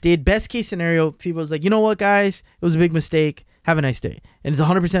 100% lifted. Best case scenario, FIFA was like, you know what, guys? It was a big mistake. Have a nice day. And it's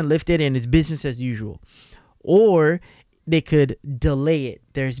 100% lifted, and it's business as usual. Or they could delay it.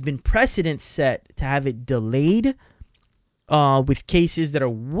 There's been precedent set to have it delayed with cases that are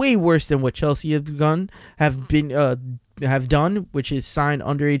way worse than what Chelsea have done, which is sign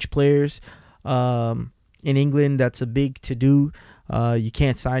underage players. In England, that's a big to-do. You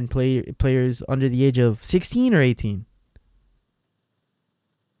can't sign players under the age of 16 or 18.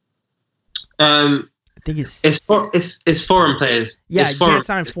 I think it's foreign players. Yeah, you can't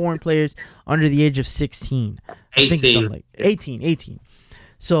sign foreign players under the age of 16. 18.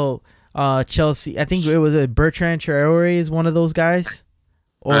 So Chelsea, I think it was Bertrand Traore is one of those guys,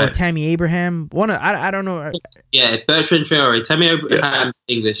 or right. Tammy Abraham. I don't know. Yeah, Bertrand Traore. Tammy Abraham,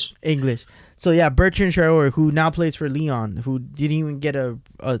 English. So yeah, Bertrand Traore, who now plays for Lyon, who didn't even get a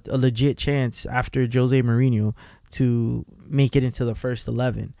legit chance after Jose Mourinho to make it into the first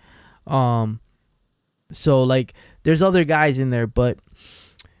 11. So like there's other guys in there, but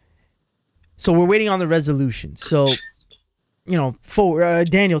so we're waiting on the resolution. So, you know,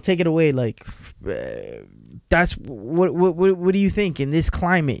 Daniel, take it away. Like, that's what do you think in this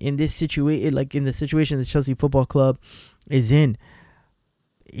climate, in this situation, like in the situation the Chelsea Football Club is in?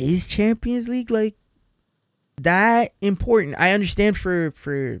 Is Champions League like that important? I understand for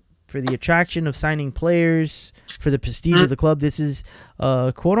for the attraction of signing players, for the prestige of the club. This is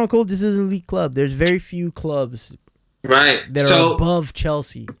quote unquote. This is an elite club. There's very few clubs that are above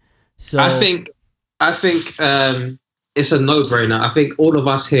Chelsea. So I think it's a no-brainer. I think all of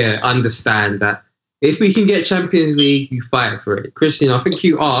us here understand that if we can get Champions League, you fight for it. Christian, I think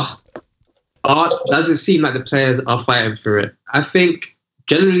you asked, does it seem like the players are fighting for it? I think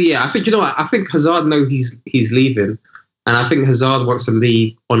generally, yeah. I think, you know what? I think Hazard knows he's leaving. And I think Hazard wants to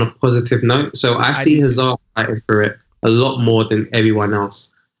leave on a positive note. So I see Hazard fighting for it a lot more than everyone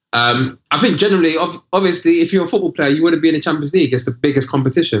else. I think generally, obviously, if you're a football player, you want to be in the Champions League. It's the biggest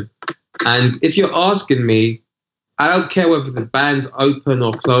competition. And if you're asking me, I don't care whether the ban's open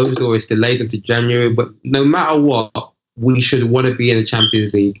or closed or it's delayed into January, but no matter what, we should want to be in the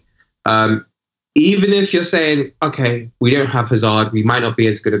Champions League. Even if you're saying, okay, we don't have Hazard, we might not be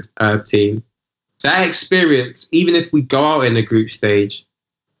as good a team. That experience, even if we go out in the group stage,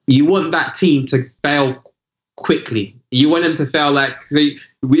 you want that team to fail quickly. You want them to fail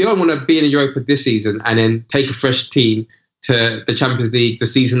we don't want to be in Europa this season and then take a fresh team to the Champions League the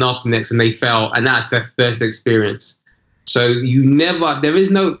season after next and they fail and that's their first experience. So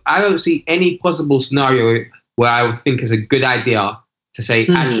I don't see any possible scenario where I would think it's a good idea to say,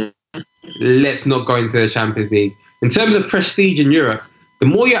 actually, let's not go into the Champions League. In terms of prestige in Europe, the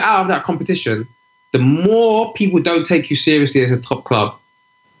more you're out of that competition, the more people don't take you seriously as a top club.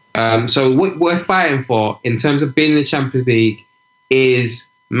 So what we're fighting for in terms of being in the Champions League is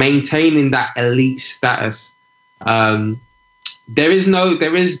maintaining that elite status. There is no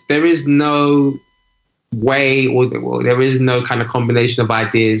way or there is no kind of combination of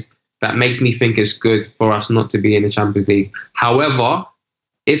ideas that makes me think it's good for us not to be in the Champions League. However,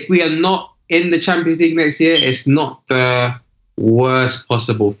 if we are not in the Champions League next year, it's not the worst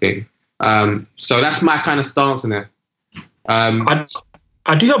possible thing. So that's my kind of stance on it.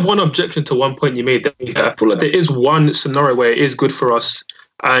 I do have one objection to one point you made. I feel like there is one scenario where it is good for us.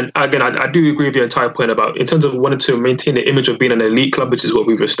 And again, I do agree with your entire point about in terms of wanting to maintain the image of being an elite club, which is what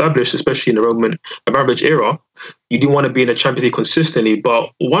we've established, especially in the Roman Abramovich era. You do want to be in the Champions League consistently.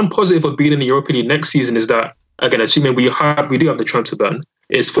 But one positive of being in the Europa League next season is that, again, assuming we do have the transfer ban,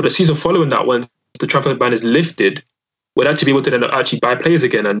 is for the season following that, when the transfer ban is lifted, we'll actually be able to then actually buy players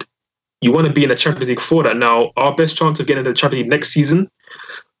again. And you want to be in the Champions League for that. Now, our best chance of getting into the Champions League next season,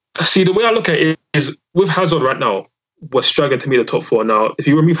 see, the way I look at it is with Hazard right now, we're struggling to meet the top four. Now, if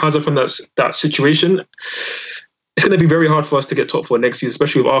you remove Hazard from that situation, it's going to be very hard for us to get top four next season,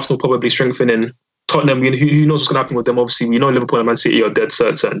 especially with Arsenal probably strengthening. Tottenham, who knows what's going to happen with them? Obviously, we know Liverpool and Man City are dead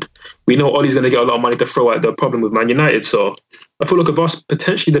certs, and we know Ollie's going to get a lot of money to throw at the problem with Man United. So I feel like if us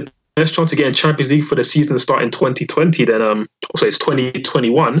potentially the best chance to get in Champions League for the season start in 2020, then also it's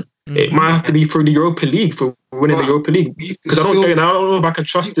 2021. It might have to be for the Europa League, for winning the Europa League. Because I don't know if I can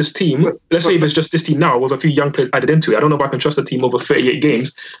trust this team. Let's say if it's just this team now with a few young players added into it. I don't know if I can trust the team over 38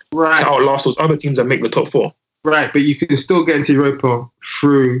 games to outlast those other teams and make the top four. Right, but you can still get into Europa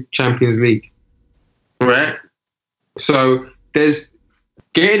through Champions League. Right? So there's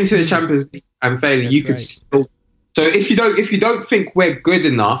getting into the Champions League and failing, you could still. So if you don't think we're good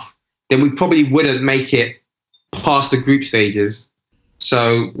enough, then we probably wouldn't make it past the group stages.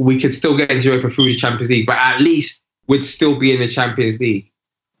 So we could still get into Europa through the Champions League, but at least we'd still be in the Champions League.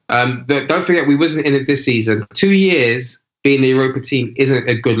 Don't forget, we wasn't in it this season. 2 years being the Europa team isn't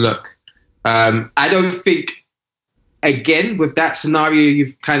a good look. I don't think, again, with that scenario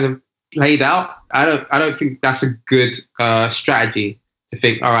you've kind of laid out, I don't think that's a good strategy to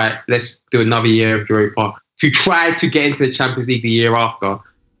think, all right, let's do another year of Europa. To try to get into the Champions League the year after.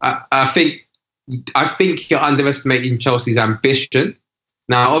 I think you're underestimating Chelsea's ambition.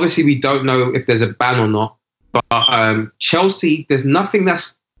 Now, obviously, we don't know if there's a ban or not, but Chelsea, there's nothing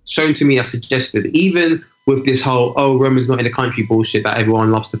that's shown to me that suggested, even with this whole, Roman's not in the country bullshit that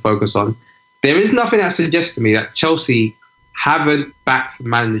everyone loves to focus on, there is nothing that suggests to me that Chelsea haven't backed the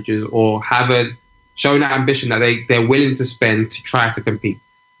managers or haven't shown that ambition that they're willing to spend to try to compete.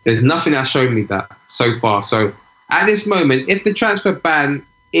 There's nothing that's shown me that so far. So at this moment, if the transfer ban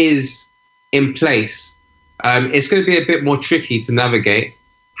is in place, it's going to be a bit more tricky to navigate.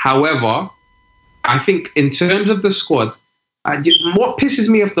 However, I think in terms of the squad, what pisses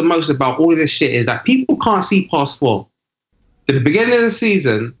me off the most about all of this shit is that people can't see past four. At the beginning of the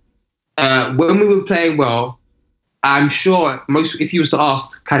season, when we were playing well, I'm sure if you was to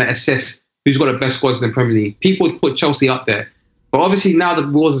ask, kind of assess who's got the best squads in the Premier League, people would put Chelsea up there. But obviously now the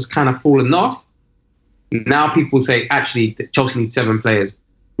wars has kind of fallen off. Now people say, actually, Chelsea needs 7 players.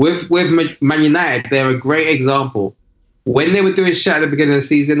 With Man United, they're a great example. When they were doing shit at the beginning of the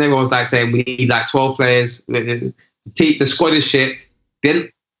season, everyone was like saying, we need like 12 players. The squad is shit. Then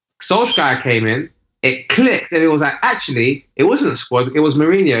Solskjaer came in, it clicked, and it was like, actually, it wasn't a squad, it was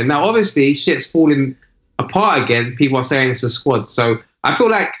Mourinho. Now, obviously, shit's falling apart again. People are saying it's a squad. So I feel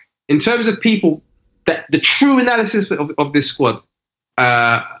like, in terms of people, that the true analysis of this squad,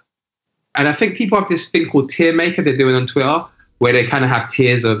 and I think people have this thing called tier maker they're doing on Twitter, where they kind of have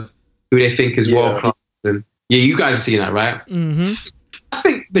tiers of who they think is world class. And you guys have seen that, right? Mm-hmm. I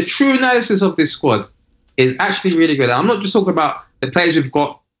think the true analysis of this squad is actually really good. I'm not just talking about the players we've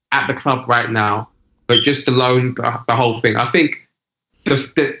got at the club right now, but just alone, the whole thing. I think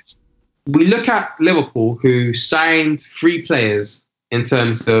we look at Liverpool, who signed 3 players in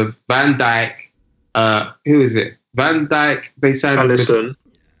terms of Van Dijk. Who is it? Van Dijk. They signed Alisson,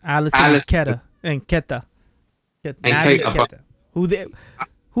 Keta, and Keta. Who didn't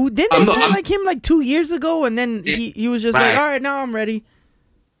they sign like him like 2 years ago, and then he was just like, all right, now I'm ready.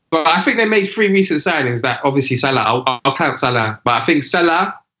 But I think they made 3 recent signings. That obviously Salah. I'll count Salah, but I think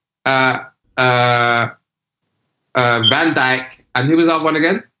Salah, Van Dijk, and who was that one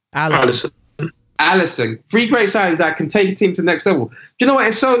again? Alisson. 3 great signings that can take a team to the next level. Do you know what?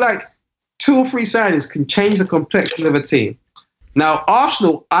 It's so like 2 or 3 signings can change the complexion of a team. Now,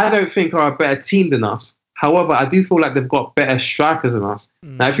 Arsenal, I don't think are a better team than us. However, I do feel like they've got better strikers than us.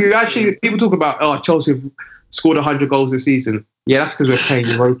 Now, if you actually, people talk about, Chelsea have scored 100 goals this season. Yeah, that's because we're playing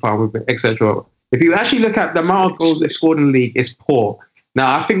Europa, etc. If you actually look at the amount of goals they've scored in the league, it's poor.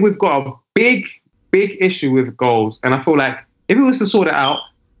 Now, I think we've got a big issue with goals. And I feel like if it was to sort it out,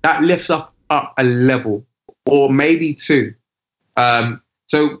 that lifts up a level, or maybe 2.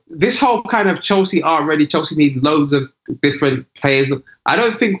 So this whole kind of Chelsea need loads of different players. I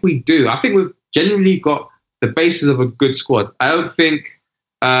don't think we do. I think we've generally got the basis of a good squad. I don't think,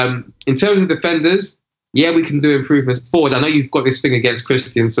 in terms of defenders, yeah, we can do improvements forward. I know you've got this thing against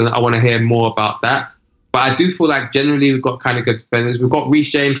Christensen. I want to hear more about that. But I do feel like generally we've got kind of good defenders. We've got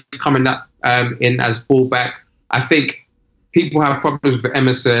Reece James coming up in as fullback. I think people have problems with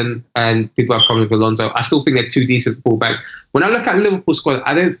Emerson and people have problems with Alonso. I still think they're 2 decent fullbacks. When I look at Liverpool squad,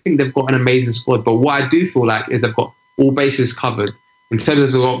 I don't think they've got an amazing squad. But what I do feel like is they've got all bases covered. In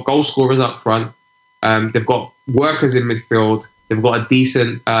terms of goal scorers up front, they've got workers in midfield. They've got a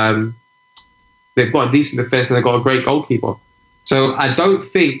decent defense, and they've got a great goalkeeper. So I don't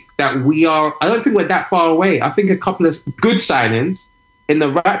think we're that far away. I think a couple of good signings in the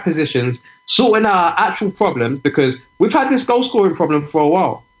right positions, sorting out our actual problems, because we've had this goal scoring problem for a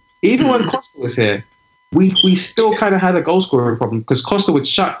while. Even when Costa was here, we still kind of had a goal scoring problem because Costa would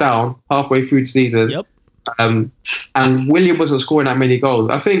shut down halfway through the season. Yep. And William wasn't scoring that many goals.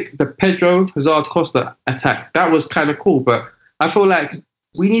 I think the Pedro Hazard Costa attack, that was kind of cool, but I feel like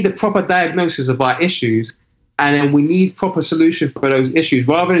we need a proper diagnosis of our issues, and then we need proper solution for those issues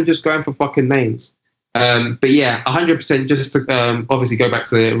rather than just going for fucking names. But yeah, 100%, just to obviously go back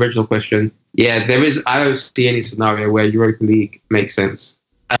to the original question. Yeah, I don't see any scenario where Europa League makes sense.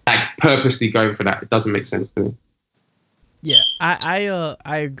 Like purposely going for that, it doesn't make sense to me. Yeah,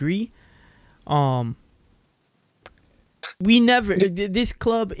 I agree. This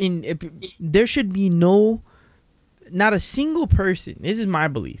club, there should be not a single person. This is my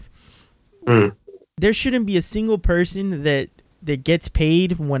belief. There shouldn't be a single person that gets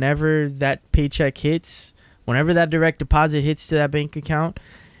paid whenever that paycheck hits, whenever that direct deposit hits to that bank account,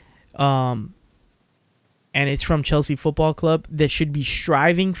 and it's from Chelsea Football Club, that should be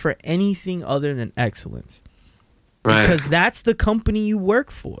striving for anything other than excellence. Right. Because that's the company you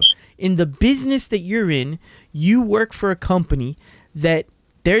work for. In the business that you're in, you work for a company that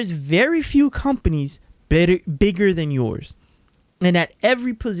there's very few companies bigger than yours. And at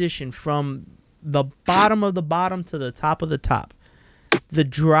every position, from the bottom of the bottom to the top of the top, the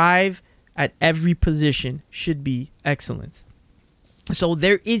drive at every position should be excellence. So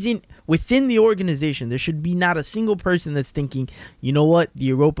there isn't, within the organization, there should be not a single person that's thinking, you know what, the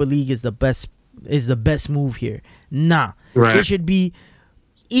Europa League is the best move here. Nah. Right. It should be,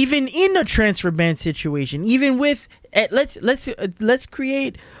 even in a transfer ban situation, even with let's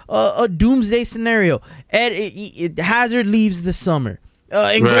create a doomsday scenario. Hazard leaves this summer.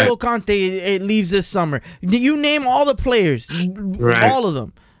 N'Golo Kante leaves this summer. You name all the players, all of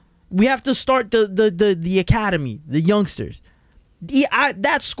them. We have to start the academy, the youngsters.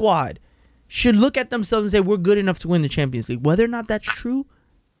 That squad should look at themselves and say, we're good enough to win the Champions League. Whether or not that's true,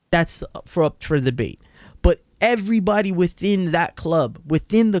 that's up for debate. But everybody within that club,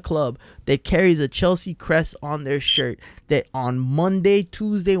 within the club, that carries a Chelsea crest on their shirt, that on Monday,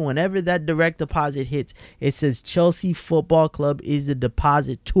 Tuesday, whenever that direct deposit hits, it says Chelsea Football Club is the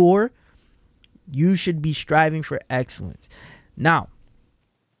depositor. You should be striving for excellence. Now,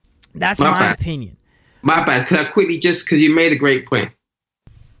 that's my opinion. My bad. Could I quickly, just because you made a great point.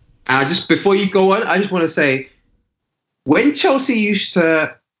 Just before you go on, I just want to say, when Chelsea used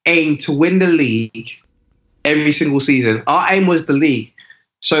to aim to win the league every single season, our aim was the league.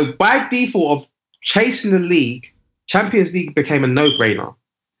 So by default of chasing the league, Champions League became a no-brainer.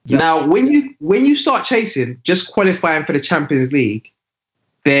 Yep. Now, when you start chasing just qualifying for the Champions League,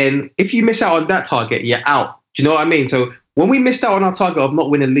 then if you miss out on that target, you're out. Do you know what I mean? So when we missed out on our target of not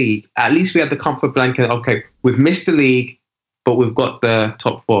winning league, at least we had the comfort blanket. Okay, we've missed the league, but we've got the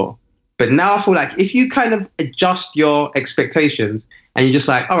top 4. But now I feel like if you kind of adjust your expectations and you're just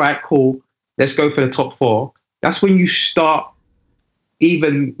like, all right, cool, let's go for the top 4. That's when you start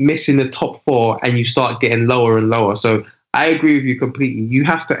even missing the top 4 and you start getting lower and lower. So I agree with you completely. You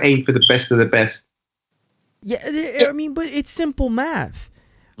have to aim for the best of the best. Yeah, I mean, but it's simple math.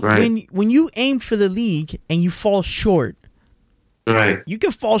 Right. When you aim for the league and you fall short, right, you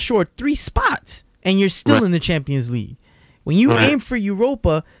can fall short 3 spots and you're still in the Champions League. When you aim for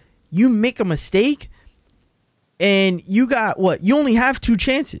Europa, you make a mistake and you got what? You only have 2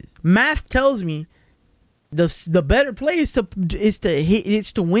 chances. Math tells me the better play is to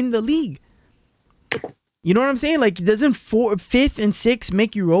win the league. You know what I'm saying? Like, doesn't 5th and 6th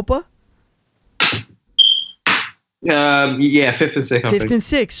make Europa? Yeah, 5th and 6th. 5th and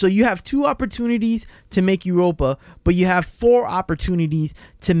 6th. So you have 2 opportunities to make Europa, but you have 4 opportunities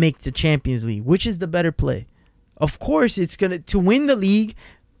to make the Champions League. Which is the better play? Of course, it's to win the league.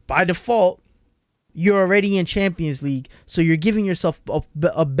 By default, you're already in Champions League, so you're giving yourself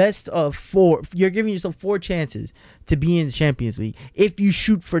a best of 4. You're giving yourself 4 chances to be in the Champions League if you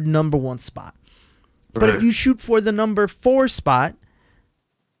shoot for number 1 spot. But if you shoot for the number 4 spot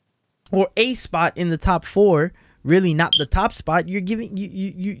or a spot in the top 4, really not the top spot, you're giving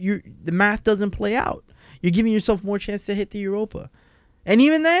you the math doesn't play out. You're giving yourself more chance to hit the Europa, and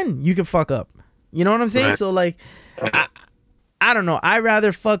even then you can fuck up. You know what I'm saying? Right. So like, I don't know. I'd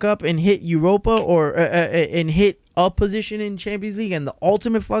rather fuck up and hit Europa or and hit a position in Champions League, and the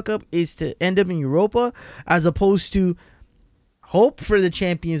ultimate fuck up is to end up in Europa, as opposed to hope for the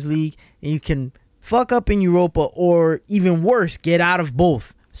Champions League and you can fuck up in Europa, or even worse, get out of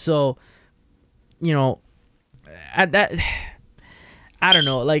both. So, you know, at that, I don't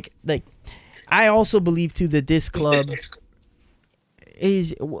know. Like I also believe too that this club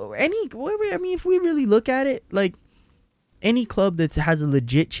is I mean, if we really look at it, like, any club that has a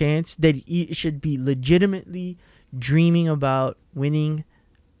legit chance, that should be legitimately dreaming about winning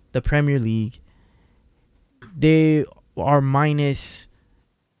the Premier League, they are minus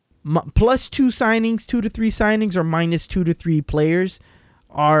plus 2 signings, 2 to 3 signings, or minus 2 to 3 players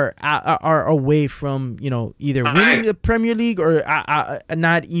are away from, you know, either winning the Premier League or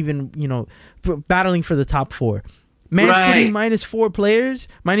not even, you know, battling for the top 4. Man City minus 4 players,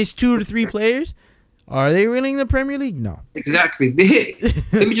 minus 2 to 3 players. Are they winning the Premier League? No. Exactly.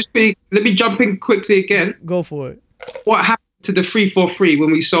 Let me jump in quickly again. Go for it. What happened to the 3-4-3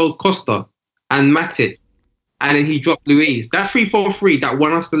 when we sold Costa and Matic, and then he dropped Luiz? That 3-4-3 that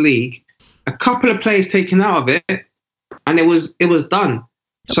won us the league, a couple of players taken out of it, and it was done.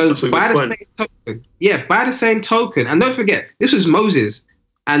 So by the same token, and don't forget, this was Moses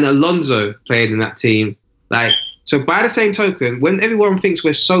and Alonso played in that team. Like, so by the same token, when everyone thinks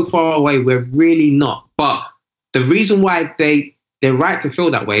we're so far away, we're really not. But the reason why they're right to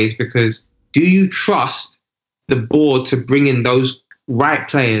feel that way is because, do you trust the board to bring in those right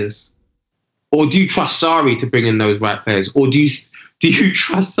players? Or do you trust Sarri to bring in those right players? Or do you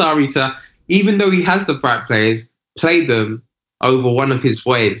trust Sarri to, even though he has the right players, play them over one of his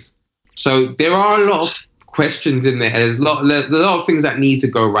boys? So there are a lot of questions in there. There's a lot of things that need to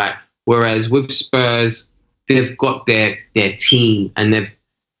go right. Whereas with Spurs, they've got their team, and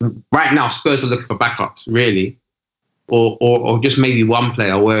right now Spurs are looking for backups, really, or just maybe one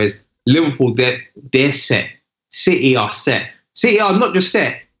player. Whereas Liverpool, they're set. City are set. City are not just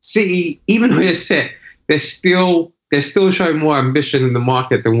set. City, even though they're set, they're still showing more ambition in the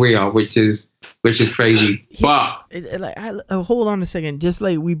market than we are, which is crazy. But hold on a second. Just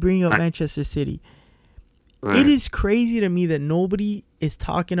like we bring up Manchester City, it is crazy to me that nobody is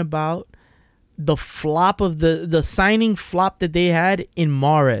talking about the flop of the signing flop that they had in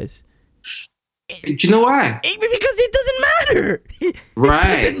Mahrez. Do you know why? Because it doesn't matter. Right.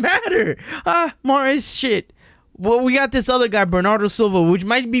 It doesn't matter. Mahrez shit. Well, we got this other guy, Bernardo Silva, which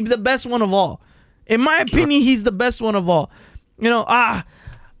might be the best one of all. In my opinion, he's the best one of all. You know,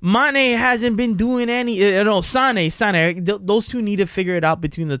 Mane hasn't been doing any. Sane. Those two need to figure it out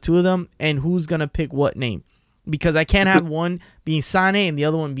between the two of them, and who's gonna pick what name, because I can't have one being Sane and the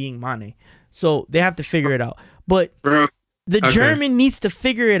other one being Mane. So they have to figure it out. But the German needs to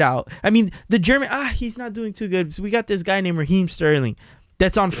figure it out. I mean, the German, he's not doing too good. So we got this guy named Raheem Sterling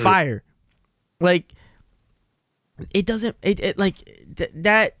that's on fire. Like, it doesn't.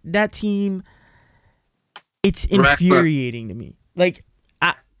 That team. It's infuriating to me. Like,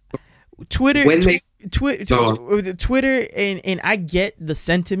 Twitter, Twitter, and I get the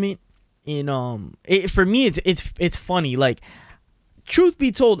sentiment. For me, it's funny. Like, truth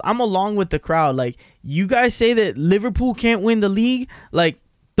be told, I'm along with the crowd. Like, you guys say that Liverpool can't win the league. Like,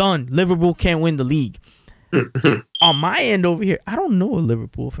 done. Liverpool can't win the league. On my end over here, I don't know a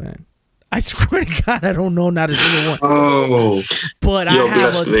Liverpool fan. I swear to God, I don't know not a single one. Oh, but I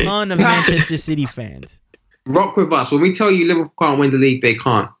have a ton of Manchester City fans. Rock with us. When we tell you Liverpool can't win the league, they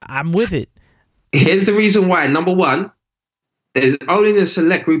can't. I'm with it. Here's the reason why. Number one, there's only a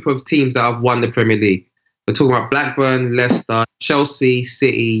select group of teams that have won the Premier League. We're talking about Blackburn, Leicester, Chelsea,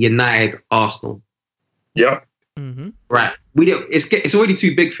 City, United, Arsenal. Yeah. Mm-hmm. Right. It's already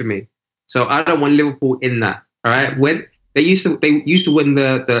too big for me. So I don't want Liverpool in that. All right. When they used to win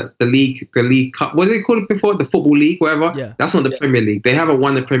the league cup. What did they call it before? The Football League, whatever. Yeah. That's not the Premier League. They haven't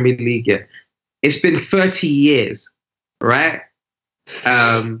won the Premier League yet. It's been 30 years, right?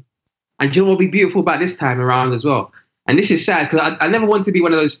 And you know what will be beautiful about this time around as well? And this is sad because I never want to be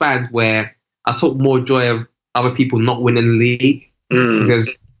one of those fans where I took more joy of other people not winning the league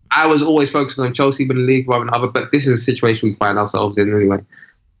because I was always focusing on Chelsea winning the league rather than other. But this is a situation we find ourselves in anyway.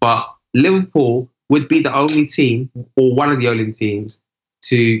 But Liverpool would be the only team or one of the only teams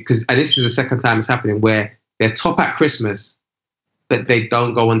and this is the second time it's happening, where they're top at Christmas, but they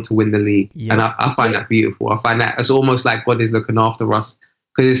don't go on to win the league. Yeah. And I find that beautiful. I find that it's almost like God is looking after us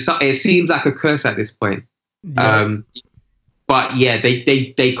because it seems like a curse at this point. Yeah. But yeah,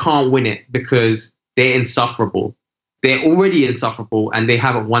 they can't win it because they're insufferable. They're already insufferable and they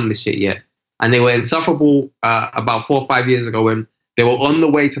haven't won the shit yet. And they were insufferable about 4 or 5 years ago when they were on the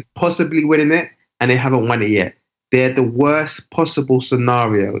way to possibly winning it and they haven't won it yet. They're the worst possible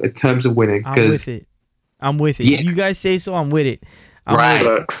scenario in terms of winning. I'm with it. Yeah. You guys say so, I'm with it. Right.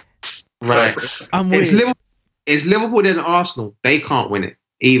 I'm with it. It's Liverpool and Arsenal. They can't win it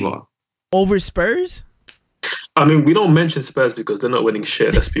either. Over Spurs? I mean, we don't mention Spurs because they're not winning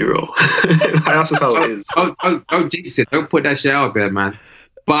shit. Let's be real. That's just how it is. Don't jinx it. Don't put that shit out there, man.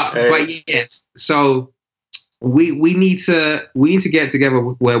 But yes. So we need to get together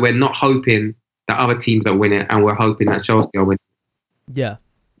where we're not hoping that other teams are winning, and we're hoping that Chelsea are winning. Yeah.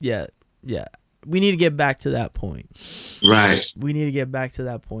 We need to get back to that point. Right. We need to get back to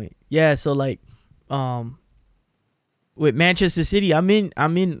that point. Yeah. So like, with Manchester City, I'm in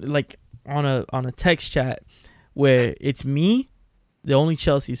like on a text chat where it's me, the only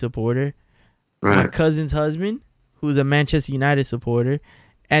Chelsea supporter, my cousin's husband, who's a Manchester United supporter,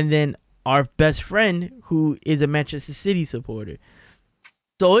 and then our best friend, who is a Manchester City supporter.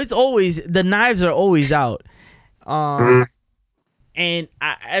 So it's always, the knives are always out. And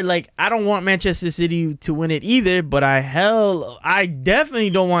I don't want Manchester City to win it either, but I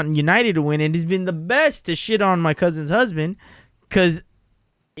definitely don't want United to win it. It's been the best to shit on my cousin's husband because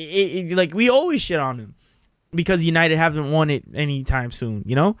like we always shit on him because United haven't won it anytime soon,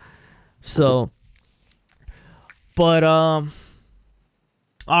 you know? So, but all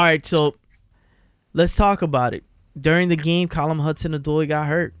right, so let's talk about it. During the game, Callum Hudson-Odoi got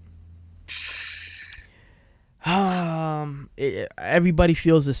hurt. Everybody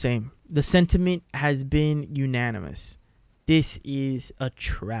feels the same. The sentiment has been unanimous. This is a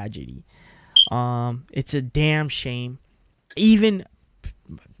tragedy. It's a damn shame. Even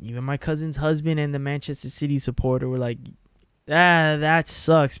my cousin's husband and the Manchester City supporter were like, that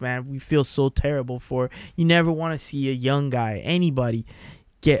sucks, man. We feel so terrible for it. You never want to see a young guy, anybody,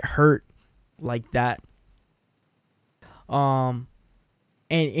 get hurt like that. And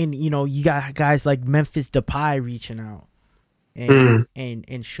you know, you got guys like Memphis Depay reaching out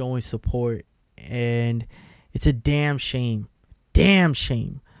and showing support, and it's a damn shame.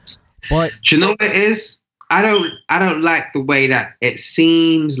 But do you know what it is? I don't like the way that it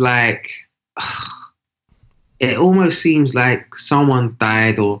seems like it almost seems like someone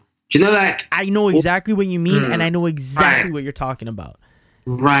died, or do you know, like I know exactly what you mean, and I know exactly what you're talking about.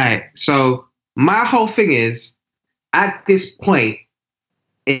 Right. So my whole thing is, at this point,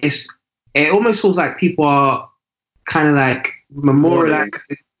 it almost feels like people are kind of like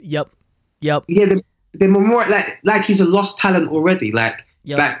memorializing. Yep. Yeah, they're memorial like he's a lost talent already. Like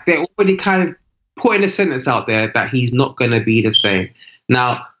they're already kind of putting a sentence out there that he's not going to be the same.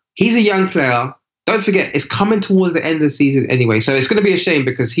 Now, he's a young player. Don't forget, it's coming towards the end of the season anyway. So it's going to be a shame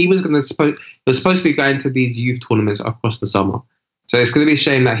because he was supposed to be going to these youth tournaments across the summer. So it's going to be a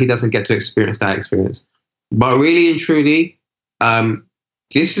shame that he doesn't get to experience that experience. But really and truly,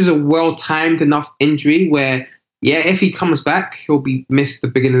 this is a well-timed enough injury where yeah, if he comes back, he'll be missed the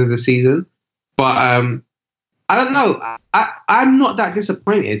beginning of the season. But I don't know. I'm not that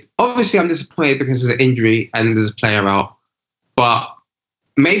disappointed. Obviously, I'm disappointed because there's an injury and there's a player out. But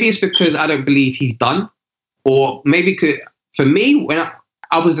maybe it's because I don't believe he's done. Or maybe for me, when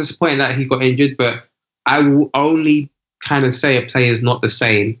I was disappointed that he got injured, but I will only kind of say a player is not the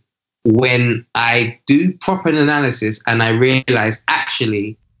same when I do proper analysis and I realize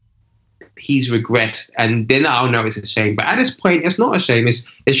actually he's regressed, and then I'll know it's a shame. But at this point, it's not a shame. It's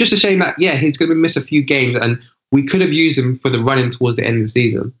just a shame that, yeah, he's going to miss a few games and we could have used him for the run-in towards the end of the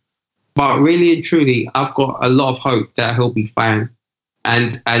season. But really and truly, I've got a lot of hope that he'll be fine.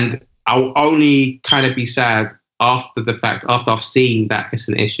 And I'll only kind of be sad after the fact, after I've seen that it's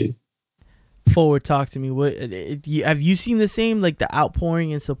an issue. Forward, talk to me. What have you seen the same, like the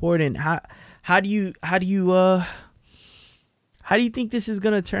outpouring and support, and how do you think this is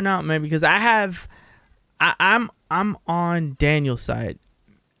gonna turn out, man? Because I'm on Daniel's side.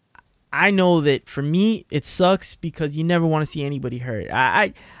 I know that for me it sucks because you never want to see anybody hurt.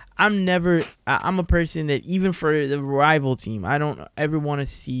 I'm a person that even for the rival team, I don't ever want to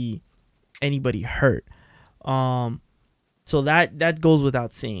see anybody hurt. So that goes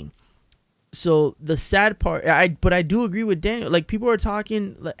without saying. So the sad part, but I do agree with Daniel. Like, people are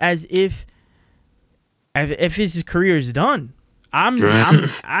talking as if his career is done.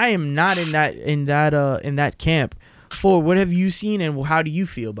 I am not in that camp. For what have you seen, and how do you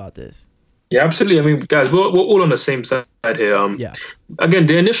feel about this? Yeah, absolutely. I mean, guys, we're all on the same side here. Yeah. Again,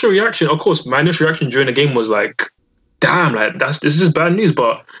 the initial reaction, of course, my initial reaction during the game was like, damn, like this is just bad news.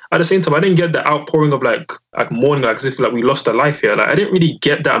 But at the same time, I didn't get the outpouring of like mourning, like as if like we lost a life here. Like, I didn't really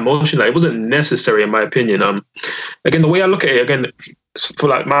get that emotion. Like, it wasn't necessary in my opinion. Again, the way I look at it, again, for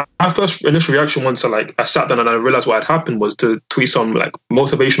like my first initial reaction once I sat down and I realized what had happened was to tweet some like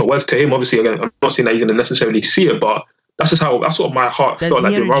motivational words to him. Obviously, again, I'm not saying that he's gonna necessarily see it, but that's what my heart felt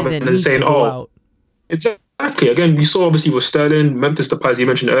like, rather than saying, "Oh, exactly." Again, we saw obviously with Sterling, Memphis Depay, as you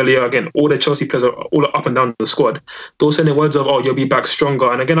mentioned earlier. Again, all the Chelsea players are all up and down the squad. Those sending words of, "Oh, you'll be back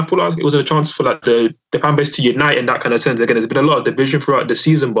stronger." And again, I feel like it was a chance for like the fan base to unite in that kind of sense. Again, there's been a lot of division throughout the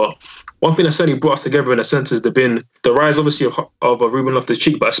season, but one thing that certainly brought us together in a sense has been the rise, obviously, of Ruben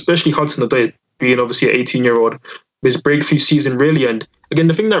Loftus-Cheek, but especially Hudson-Odoi being obviously an 18-year-old, his breakthrough season really. And again,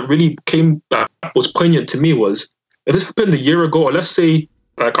 the thing that really that was poignant to me was, if this happened a year ago, or let's say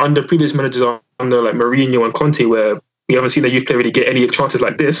like under previous managers, under like Mourinho and Conte, where we haven't seen a youth player really get any chances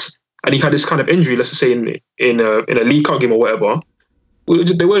like this, and he had this kind of injury, let's just say in a League Cup game or whatever,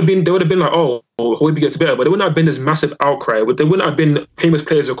 they would have been like, oh, hope he gets better, but there wouldn't have been this massive outcry. There wouldn't have been famous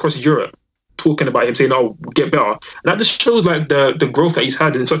players across Europe talking about him saying, "Oh, get better." And that just shows like the growth that he's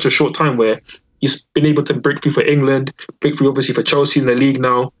had in such a short time, where he's been able to break through for England, break through obviously for Chelsea in the league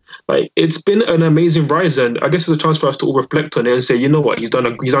now. Like, it's been an amazing rise, and I guess it's a chance for us to all reflect on it and say, you know what, he's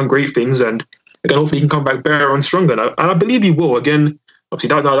done great things, and again, hopefully he can come back better and stronger. And I believe he will. Again,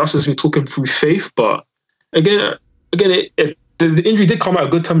 obviously that's just me talking through faith, but again, the injury did come at a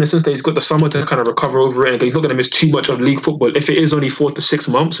good time in the sense that he's got the summer to kind of recover over it, and he's not going to miss too much of league football if it is only 4 to 6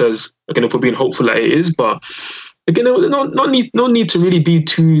 months, as again, if we're being hopeful that it is. But again, no need to really be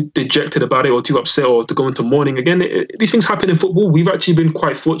too dejected about it or too upset or to go into mourning. Again, these things happen in football. We've actually been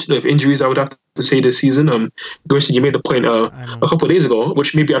quite fortunate with injuries, I would have to say, this season. Garrison, you made the point a couple of days ago,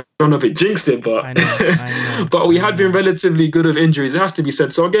 which maybe I don't know if it jinxed it, but I know. but we had been relatively good with injuries. It has to be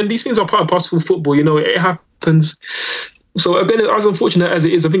said. So again, these things are part and parcel of football. You know, it happens. So again, as unfortunate as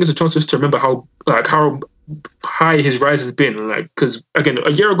it is, I think it's a chance for us to remember how high his rise has been. Like, because again,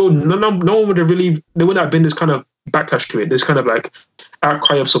 a year ago, no one would have really, there wouldn't have been this kind of backlash to it. This kind of like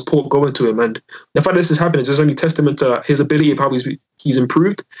outcry of support going to him, and the fact that this is happening is just only testament to his ability of how he's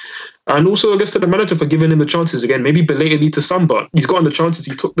improved, and also I guess to the manager for giving him the chances again. Maybe belatedly to some, but he's gotten the chances,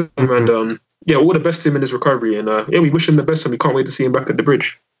 he took them, and all the best to him in his recovery. And we wish him the best, and we can't wait to see him back at the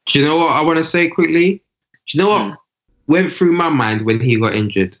Bridge. Do you know what I want to say quickly? Do you know what went through my mind when he got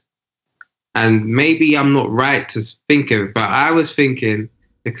injured? And maybe I'm not right to think of it, but I was thinking,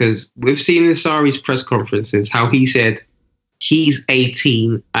 because we've seen in Sarri's press conferences how he said, he's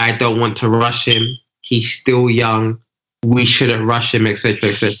 18, I don't want to rush him, he's still young, we shouldn't rush him, etc.,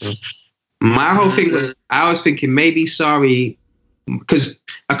 etc. My whole thing was, I was thinking maybe Sarri, because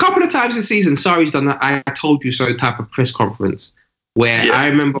a couple of times this season, Sarri's done that "I told you so" type of press conference, where I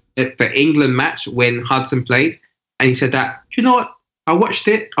remember at the England match when Hudson played, and he said that, you know what, I watched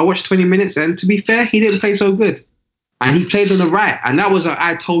 20 minutes, and to be fair, he didn't play so good. And he played on the right, and that was a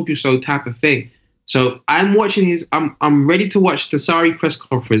 "I told you so" type of thing. So I'm watching I'm ready to watch the Sarri press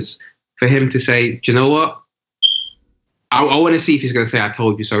conference for him to say, do you know what? I want to see if he's going to say "I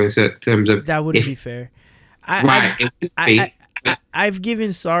told you so" in terms of that wouldn't be fair. Right. It would be. I've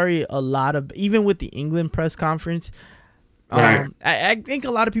given Sarri a lot of, even with the England press conference. Right. I think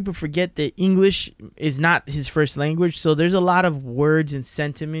a lot of people forget that English is not his first language, so there's a lot of words and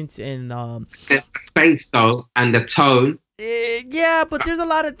sentiments and There's the space though, and the tone. yeah, but there's a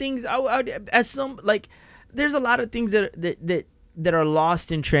lot of things. There's a lot of things that are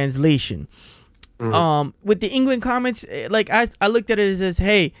lost in translation. With the England comments, like I looked at it as,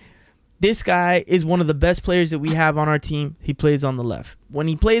 hey, this guy is one of the best players that we have on our team. He plays on the left. When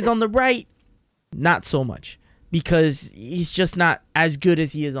he plays on the right, not so much, because he's just not as good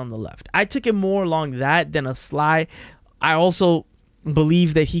as he is on the left. I took it more along that than a sly. I also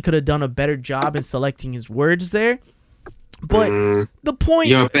believe that he could have done a better job in selecting his words there. But the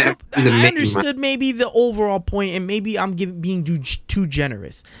point, I understood maybe the overall point, and maybe I'm being too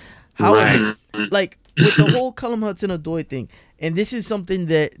generous. However, like with the whole Callum Hudson-Odoi thing, and this is something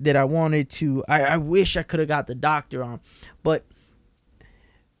that I wanted to, I wish I could have got the doctor on, but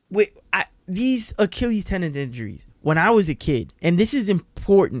these Achilles tendon injuries, when I was a kid, and this is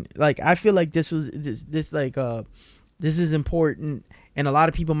important, like I feel like this is important, and a lot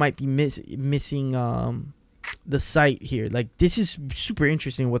of people might be missing the sight here. Like, this is super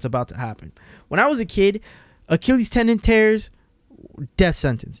interesting what's about to happen. When I was a kid, Achilles tendon tears, death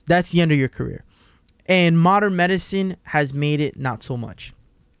sentence. That's the end of your career. And modern medicine has made it not so much.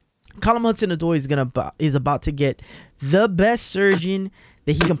 Callum Hudson-Odoi is about to get the best surgeon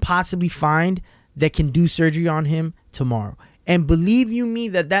that he can possibly find that can do surgery on him tomorrow. And believe you me,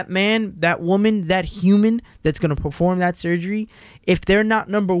 that man, that woman, that human that's going to perform that surgery, if they're not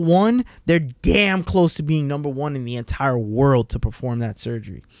number one, they're damn close to being number one in the entire world to perform that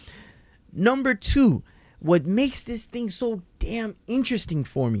surgery. Number two, what makes this thing so damn interesting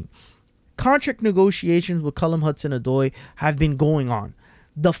for me, contract negotiations with Callum Hudson-Odoi have been going on.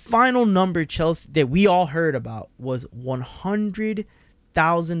 The final number, Chelsea, that we all heard about was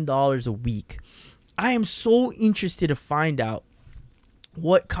 $100,000 a week. I am so interested to find out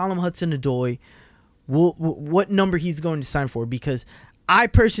what Callum Hudson-Odoi what number he's going to sign for, because I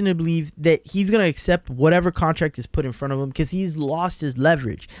personally believe that he's going to accept whatever contract is put in front of him because he's lost his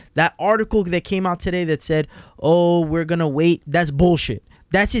leverage. That article that came out today that said, "Oh, we're going to wait," that's bullshit.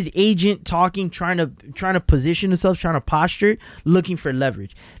 That's his agent talking, trying to position himself, trying to posture, looking for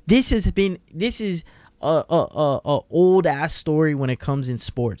leverage. This is a old ass story when it comes in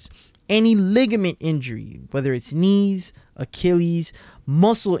sports. Any ligament injury, whether it's knees, Achilles,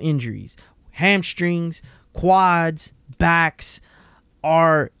 muscle injuries, hamstrings, quads, backs,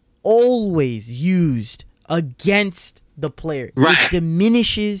 are always used against the player. Right. It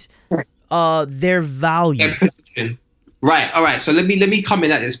diminishes their value. Their position. Right. All right. So let me come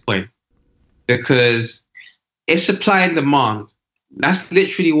in at this point, because it's supply and demand. That's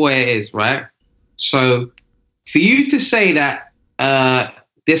literally what it is, right? So for you to say that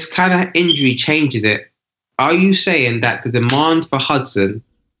this kind of injury changes it, are you saying that the demand for Hudson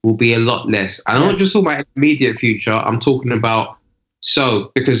will be a lot less? And I'm not just talking about immediate future. I'm talking about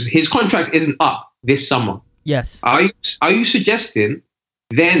because his contract isn't up this summer. Yes. Are you suggesting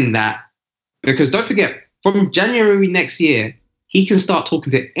then that, because don't forget, from January next year, he can start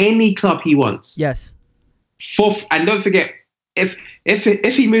talking to any club he wants. Yes. And don't forget, if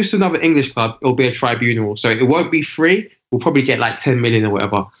he moves to another English club, it'll be a tribunal, so it won't be free. We'll probably get like 10 million or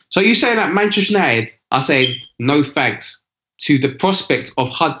whatever. So you're saying that Manchester United are saying no thanks to the prospect of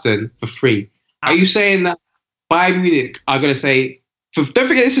Hudson for free? Are you saying that Bayern Munich are going to say, don't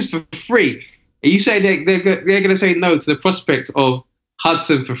forget this is for free? Are you saying they're going to say no to the prospect of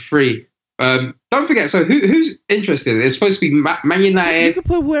Hudson for free? Don't forget, so who's interested? It's supposed to be Man United. You can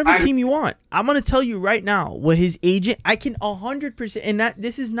put whatever team you want. I'm going to tell you right now what his agent, I can 100%, and that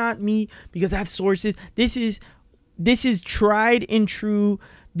this is not me because I have sources. This is tried and true.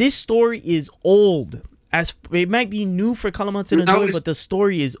 This story is old. As it might be new for Callum Hudson-Odoi, but the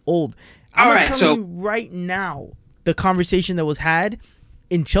story is old. I'm going to tell you right now the conversation that was had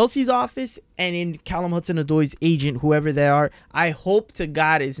in Chelsea's office and in Callum Hudson-Odoi's agent, whoever they are. I hope to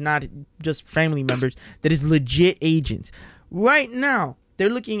God it's not just family members, that is legit agents. Right now, they're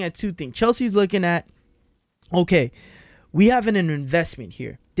looking at two things. Chelsea's looking at, okay, we have an investment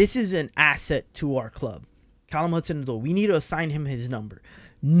here. This is an asset to our club. Callum Hudson-Odoi, we need to assign him his number.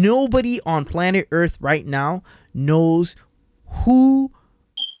 Nobody on planet Earth right now knows who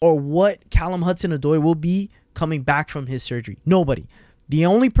or what Callum Hudson-Odoi will be coming back from his surgery. Nobody. The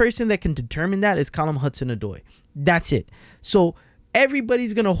only person that can determine that is Callum Hudson-Odoi. That's it. So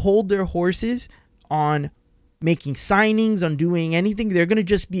everybody's going to hold their horses on making signings, on doing anything. They're going to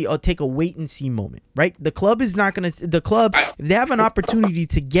just take a wait and see moment, right? The club is not going to, if they have an opportunity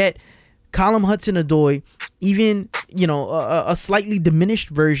to get Callum Hudson-Odoi, even, a slightly diminished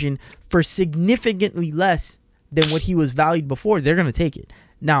version for significantly less than what he was valued before, they're going to take it.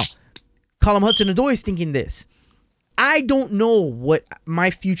 Now, Callum Hudson-Odoi is thinking this. I don't know what my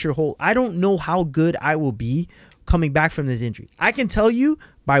future holds. I don't know how good I will be coming back from this injury. I can tell you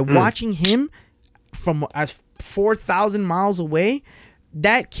by watching him from as 4,000 miles away,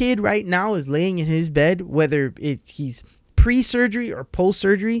 that kid right now is laying in his bed, whether he's pre-surgery or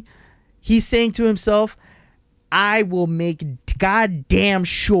post-surgery. He's saying to himself, I will make goddamn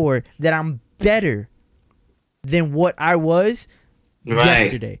sure that I'm better than what I was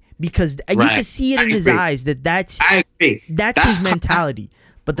yesterday. Because you can see it in his eyes that's his mentality.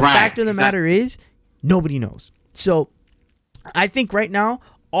 But the fact of the matter is, nobody knows. So I think right now,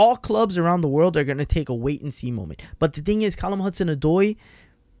 all clubs around the world are going to take a wait-and-see moment. But the thing is, Callum Hudson-Odoi,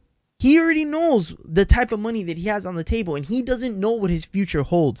 he already knows the type of money that he has on the table, and he doesn't know what his future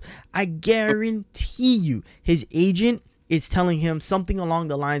holds. I guarantee you his agent is telling him something along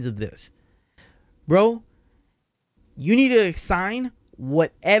the lines of this. Bro, you need to sign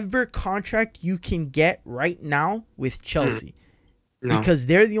whatever contract you can get right now with Chelsea. No. Because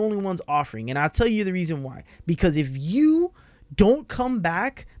they're the only ones offering. And I'll tell you the reason why. Because if you don't come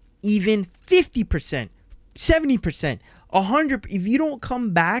back even 50%, 70%, 100%, if you don't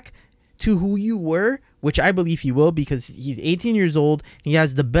come back to who you were, which I believe he will because he's 18 years old, he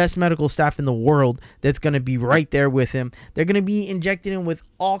has the best medical staff in the world that's going to be right there with him. They're going to be injecting him with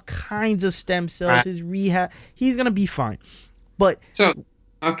all kinds of stem cells, his rehab. He's going to be fine. But so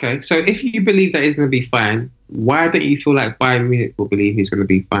if you believe that he's going to be fine, why don't you feel like Bayern Munich will believe he's going to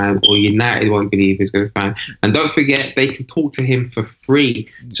be fine, or United won't believe he's going to be fine? And don't forget, they can talk to him for free.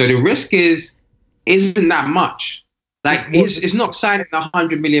 So the risk isn't that much. Like it's not signing a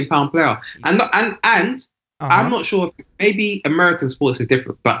 £100 million player. And I'm not sure if maybe American sports is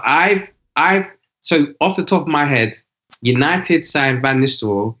different, but so off the top of my head, United signed Van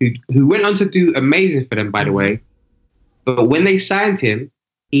Nistelrooy, who went on to do amazing for them, by the way. But when they signed him,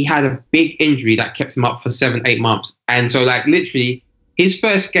 he had a big injury that kept him up for 7-8 months. And so, like, literally, his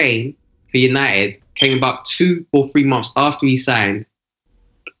first game for United came about 2 or 3 months after he signed,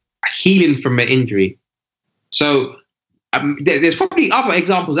 healing from an injury. So, there's probably other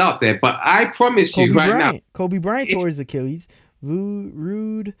examples out there, but I promise you now. Kobe Bryant tore his Achilles.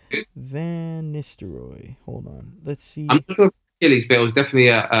 Ruud Van Nistelrooy. Hold on. Let's see. I'm not sure if Achilles, but it was definitely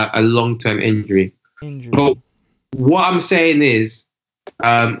a long-term injury. But what I'm saying is,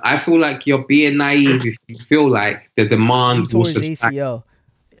 I feel like you're being naive if you feel like the demand was ACL.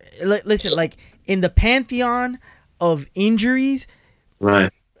 Listen, like in the pantheon of injuries,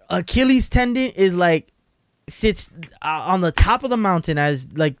 right? Achilles tendon is like sits on the top of the mountain as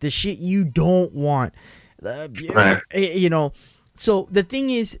like the shit you don't want. Right. So the thing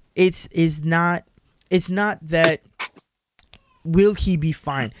is, it's not that will he be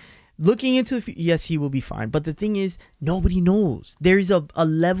fine? Looking into the future, yes, he will be fine. But the thing is, nobody knows. There's a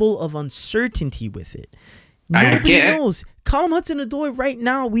level of uncertainty with it. Nobody knows. Callum Hudson-Odoi right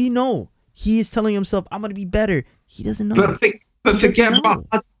now, we know. He is telling himself, I'm going to be better. He doesn't know. But forget about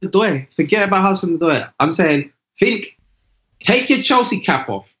Hudson-Odoi. Forget about Hudson-Odoi. I'm saying, take your Chelsea cap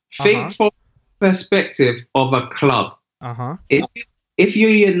off. Think from the perspective of a club. If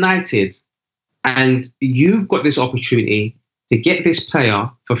you're United and you've got this opportunity to get this player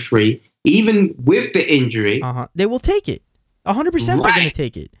for free, even with the injury, they will take it. 100% they're going to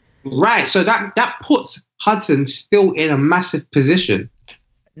take it. Right. So that puts Hudson still in a massive position,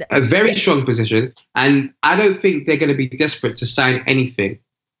 a very strong position. And I don't think they're going to be desperate to sign anything.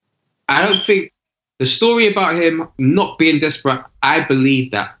 I don't think the story about him not being desperate, I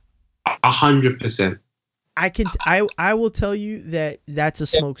believe that 100%. I will tell you that that's a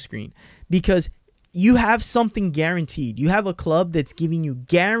smokescreen because you have something guaranteed. You have a club that's giving you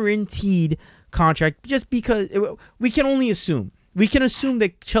guaranteed contract just because we can only assume. We can assume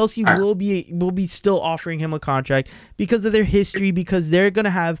that Chelsea will be still offering him a contract because of their history, because they're going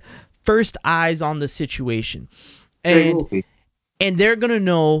to have first eyes on the situation. And they're going to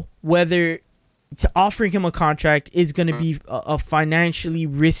know whether offering him a contract is going to be a financially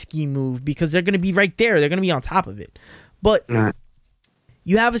risky move because they're going to be right there. They're going to be on top of it. But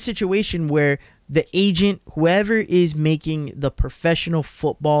you have a situation where the agent, whoever is making the professional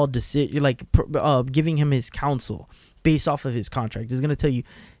football decision, like giving him his counsel based off of his contract, is going to tell you,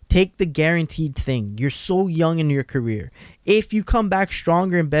 take the guaranteed thing. You're so young in your career. If you come back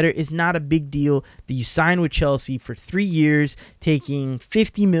stronger and better, it's not a big deal that you sign with Chelsea for 3 years, taking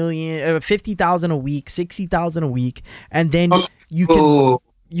 $50,000 a week, $60,000 a week, and then you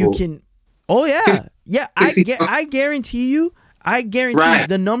can. Oh yeah. I guarantee you. I guarantee Right.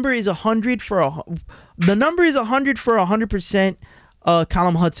 the number is 100 for 100%.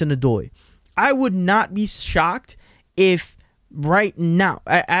 Callum Hudson-Odoi. I would not be shocked if right now,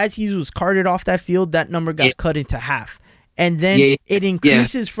 as he was carted off that field, that number got cut into half, and then it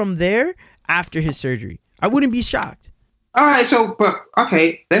increases from there after his surgery. I wouldn't be shocked. All right, so but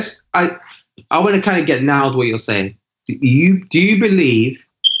okay, I want to kind of get nailed what you're saying. Do you believe,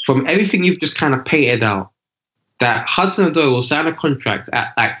 from everything you've just kind of painted out, that Hudson-Odoi will sign a contract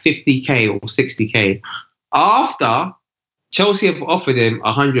at like 50K or 60K after Chelsea have offered him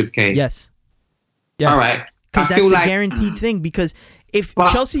 100K? Yes. All right. Because I that's feel a like guaranteed thing. Because if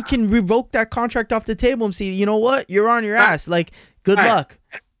Chelsea can revoke that contract off the table and say, you know what, you're on your ass, like, good luck.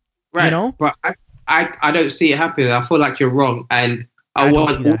 Right. You know? But I don't see it happening. I feel like you're wrong, and I don't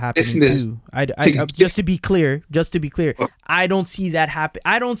want see that happening listeners too. Just to be clear, I don't see that happen.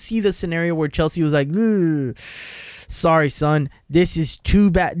 I don't see the scenario where Chelsea was like, "Ugh, sorry, son, this is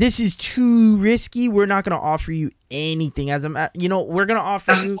too bad. This is too risky. We're not going to offer you anything. We're going to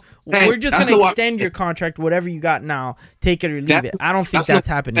offer you. We're just going to extend your contract, whatever you got now. Take it or leave it." I don't think that's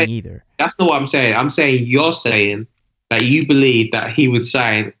happening either. That's not what I'm saying. I'm saying you're saying that you believe that he would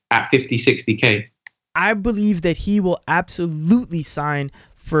sign at 50, 60K. I believe that he will absolutely sign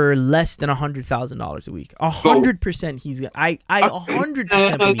for less than $100,000 a week. 100% he's gonna. I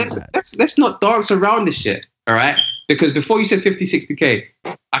 100% believe that. Let's not dance around this shit, all right? Because before you said 50, 60K,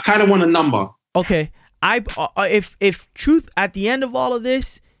 I kind of want a number. Okay, if truth at the end of all of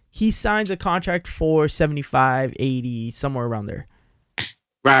this, he signs a contract for 75, 80, somewhere around there.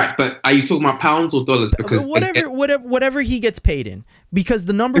 Right, but are you talking about pounds or dollars? Because whatever he gets paid in, because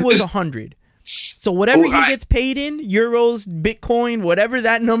the number was 100. So whatever he gets paid in, euros, Bitcoin, whatever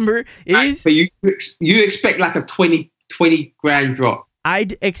that number is. But you expect like a 20 grand drop.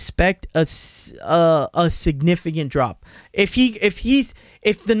 I'd expect a significant drop. If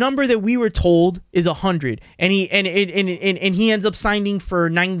the number that we were told is 100 and he ends up signing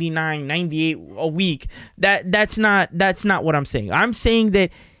for 99, 98 a week, that's not what I'm saying. I'm saying that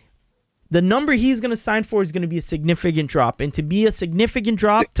the number he's going to sign for is going to be a significant drop. And to be a significant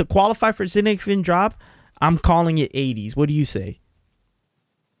drop, to qualify for a significant drop, I'm calling it 80s. What do you say?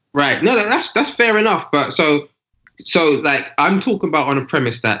 Right. No, that's fair enough. But so like I'm talking about on a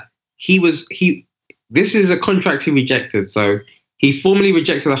premise that this is a contract he rejected. So he formally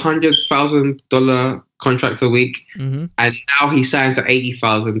rejected $100,000 contract a week. Mm-hmm. And now he signs an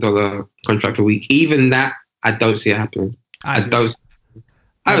 $80,000 contract a week. Even that, I don't see it happening. I don't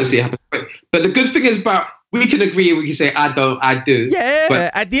see it happening. But the good thing is we can agree. We can say I do. Yeah.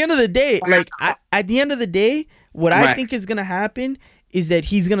 But at the end of the day, what I think is gonna happen is that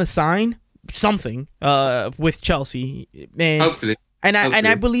he's gonna sign something with Chelsea, and hopefully.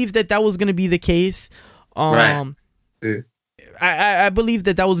 I believe that was gonna be the case. Right. Yeah. I believe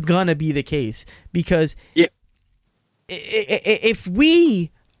that was gonna be the case because if we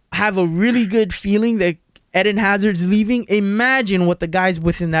have a really good feeling that Eden Hazard's leaving, imagine what the guys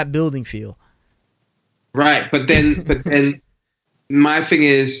within that building feel. Right, but then my thing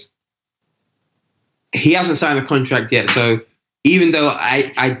is he hasn't signed a contract yet. So even though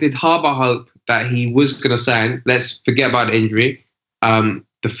I did harbor hope that he was going to sign, let's forget about the injury.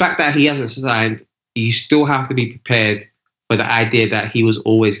 The fact that he hasn't signed, you still have to be prepared for the idea that he was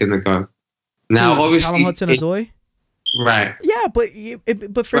always going to go. Now, obviously, Callum Hudson-Odoi? Right. Yeah,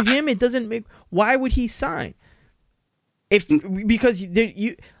 but for him, it doesn't make. Why would he sign? Because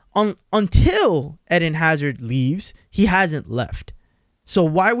until Eden Hazard leaves, he hasn't left. So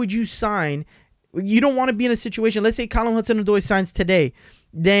why would you sign? You don't want to be in a situation. Let's say Callum Hudson-Odoi signs today,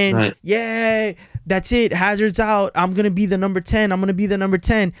 then that's it. Hazard's out. I'm gonna be the number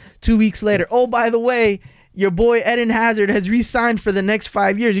 10. 2 weeks later, oh, by the way, your boy Eden Hazard has re-signed for the next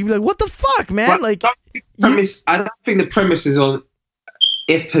 5 years. You'd be like, what the fuck, man? But I don't think the premise is on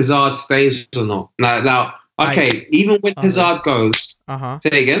if Hazard stays or not. Now, okay, even when Hazard goes, say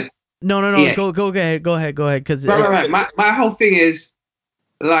it again. No. Yeah. Go ahead. Because right. My whole thing is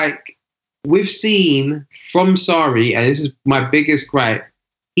like we've seen from Sarri, and this is my biggest gripe.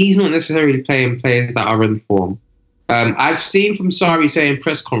 He's not necessarily playing players that are in form. I've seen from Sarri saying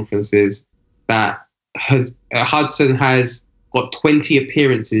press conferences that Hudson has got 20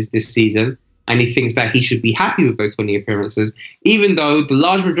 appearances this season, and he thinks that he should be happy with those 20 appearances, even though the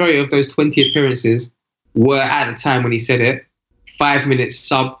large majority of those 20 appearances were at the time when he said it 5 minutes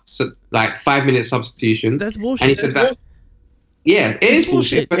substitutions. That's bullshit. And he said that. Yeah, it is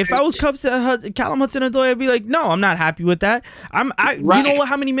bullshit. If I was Callum Hudson-Odoi, I'd be like, no, I'm not happy with that. You know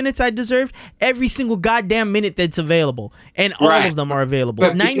how many minutes I deserved? Every single goddamn minute that's available, and all of them are available.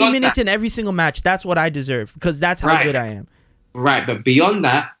 But 90 minutes in every single match. That's what I deserve because that's how good I am. Right, but beyond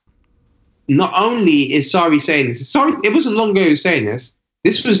that, not only is Sari saying this, sorry, it wasn't long ago he was saying this.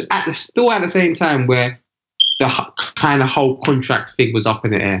 This was still at the same time where the kind of whole contract thing was up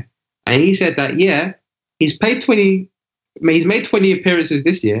in the air, and he said that he's made 20 appearances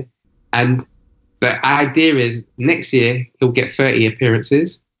this year, and the idea is next year he'll get 30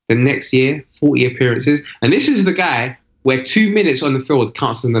 appearances, the next year 40 appearances, and this is the guy where 2 minutes on the field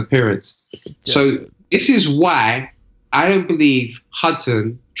counts as an appearance. Yeah. So this is why I don't believe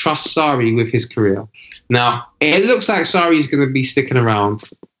Hudson trusts Sarri with his career. Now, it looks like Sarri is going to be sticking around,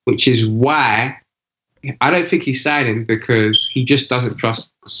 which is why I don't think he's signing, because he just doesn't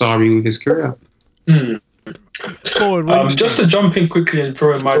trust Sarri with his career. Just to jump in quickly and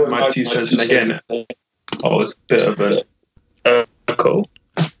throw in my 2 cents, and again, it's a bit of an echo.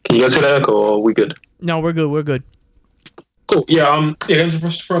 Can you go to the echo, or are we good? No, we're good. We're good. Cool.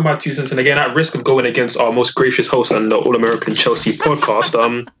 Just throw my 2 cents, and again, at risk of going against our most gracious host on the All American Chelsea podcast,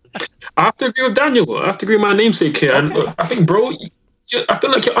 I have to agree with Daniel. I have to agree with my namesake here, and I think, bro, I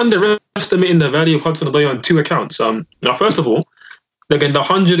feel like you're underestimating the value of Hudson-Odoi on 2 accounts. Now, first of all, again, the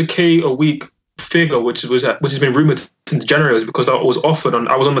 100K a week figure, which has been rumored since January, was because I was offered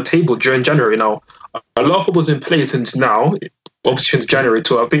I was on the table during January. Now, a lot of football's been played since now, obviously since January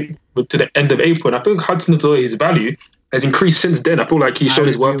to the end of April, and I think Hudson-Odoi's value has increased since then. I feel like he's shown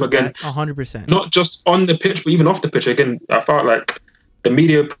his worth again. 100%. Not just on the pitch, but even off the pitch. Again, I felt like the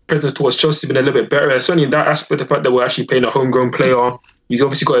media presence towards Chelsea has been a little bit better. Certainly in that aspect, the fact that we're actually playing a homegrown player. He's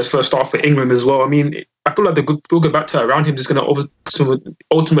obviously got his first start for England as well. I mean, I feel like the good factor around him is going to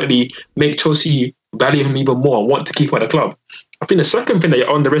ultimately make Chelsea value him even more and want to keep him at the club. I think the second thing that you're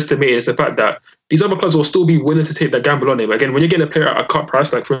underestimating is the fact that these other clubs will still be willing to take that gamble on him. Again, when you're getting a player at a cut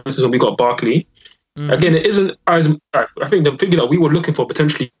price, like for instance when we got Barkley, again, it isn't as... I think the figure that we were looking for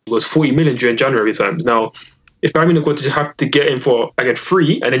potentially was 40 million during January times. Now, if Bayern Munich were to have to get him for, again,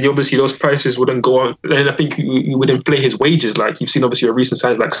 free, and then obviously those prices wouldn't go on, then I think you would inflate his wages. Like you've seen obviously a recent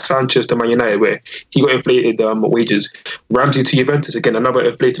signs like Sanchez to Man United, where he got inflated wages. Ramsey to Juventus, again, another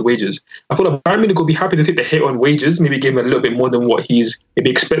inflated wages. I thought like Bayern Munich would be happy to take the hit on wages, maybe give him a little bit more than what he's maybe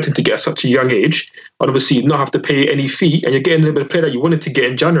expecting to get at such a young age, and obviously not have to pay any fee, and you're getting a little bit of player that you wanted to get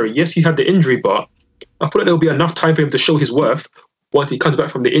in January. Yes, he had the injury, but I feel like there'll be enough time for him to show his worth once he comes back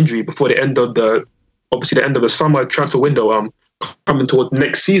from the injury before the end of the summer transfer window coming towards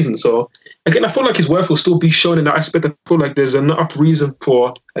next season. So again, I feel like his worth will still be shown in that aspect. I feel like there's enough reason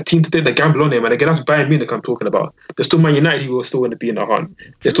for a team to take the gamble on him. And again, that's Bayern Munich I'm talking about. There's still Man United who will still want to be in the hunt.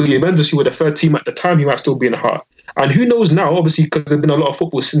 There's still Juventus who were the third team at the time who might still be in the hunt. And who knows now, obviously, because there's been a lot of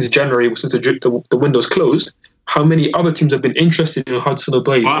football since January, since the window's closed, how many other teams have been interested in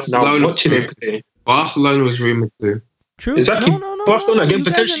Hudson-Odoi now watching him play. Barcelona was rumoured too. True. Exactly. Barcelona, again,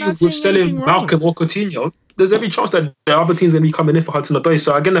 potentially with selling Malcolm or Coutinho, there's every chance that the other team's going to be coming in for Hudson-Odoi.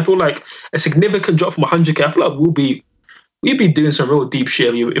 So again, I feel like a significant drop from 100k, I feel like we'd be doing some real deep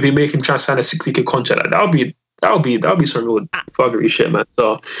shit if we make him try and sign a 60k contract. Like, that would be some real fuggery shit, man.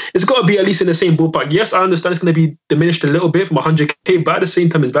 So it's got to be at least in the same ballpark. Yes, I understand it's going to be diminished a little bit from 100k, but at the same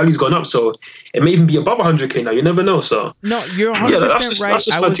time, his value's gone up. So it may even be above 100k now. You never know. So no, you're 100% right.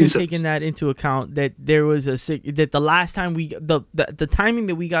 I wasn't taking that into account. That there was that the last time the timing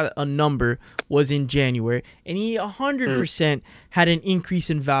that we got a number was in January, and he 100% had an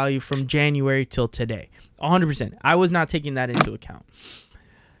increase in value from January till today. 100%. I was not taking that into account.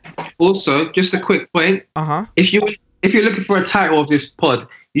 Also, just a quick point. If you're looking for a title of this pod,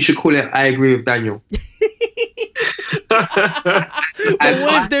 you should call it "I Agree with Daniel." But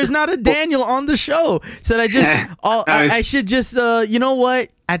what if there's not a Daniel on the show? So I should just you know what?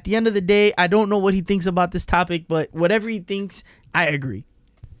 At the end of the day, I don't know what he thinks about this topic, but whatever he thinks, I agree.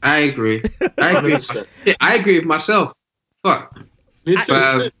 I agree. I agree with myself. Fuck.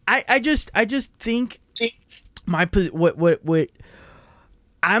 I just think what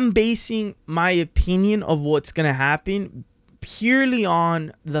I'm basing my opinion of what's going to happen purely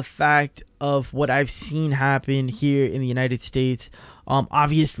on the fact of what I've seen happen here in the United States.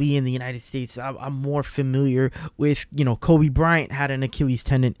 Obviously, in the United States, I'm more familiar with, Kobe Bryant had an Achilles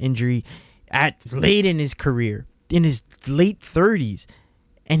tendon injury late in his career, in his late 30s,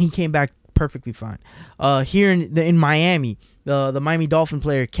 and he came back perfectly fine. Here in Miami, the Miami Dolphin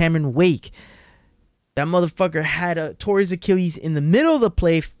player, Cameron Wake, that motherfucker tore his Achilles in the middle of the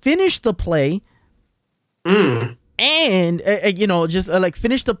play, finished the play, and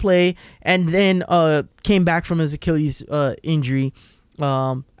finished the play, and then came back from his Achilles injury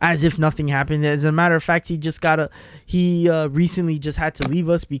as if nothing happened. As a matter of fact, he recently just had to leave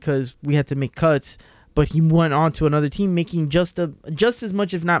us because we had to make cuts. but he went on to another team making just as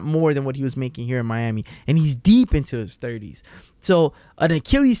much, if not more, than what he was making here in Miami, and he's deep into his 30s. So an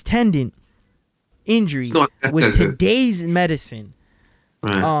Achilles tendon injury with today's medicine,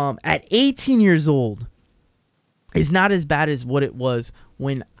 Right. at 18 years old, is not as bad as what it was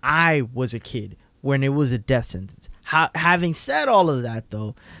when I was a kid, when it was a death sentence. Having said all of that,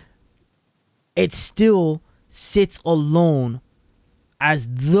 though, it still sits alone as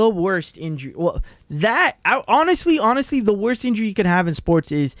the worst injury. Well, honestly, the worst injury you could have in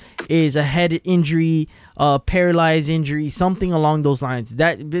sports is a head injury, paralyzed injury, something along those lines.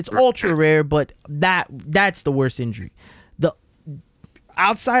 That it's ultra rare, but that's the worst injury.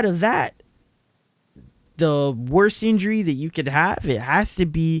 Outside of that, the worst injury that you could have, it has to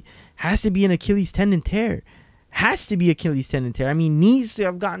be an Achilles tendon tear. Has to be Achilles tendon tear. I mean, knees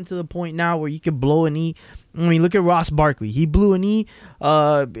have gotten to the point now where you could blow a knee. I mean, look at Ross Barkley. He blew a knee.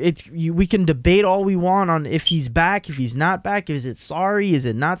 We can debate all we want on if he's back, if he's not back. Is it sorry? Is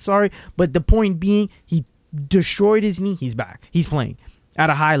it not sorry? But the point being, he destroyed his knee. He's back. He's playing at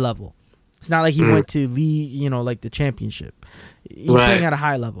a high level. It's not like he went to like the championship. He's playing at a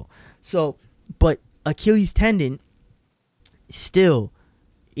high level. So, but Achilles tendon still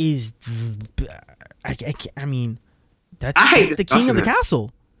is, I mean, that's the king of the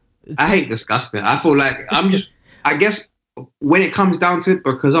castle. I hate discussing it. I feel like I guess when it comes down to it,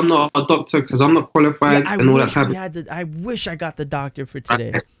 because I'm not a doctor, because I'm not qualified and all that type of. I wish I got the doctor for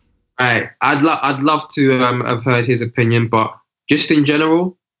today. Right. I'd love to have heard his opinion, but just in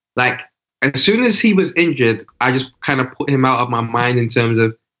general, like as soon as he was injured, I just kind of put him out of my mind in terms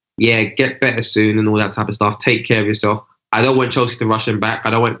of, get better soon and all that type of stuff. Take care of yourself. I don't want Chelsea to rush him back. I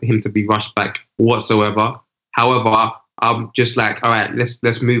don't want him to be rushed back whatsoever. However, I'm just like, all right,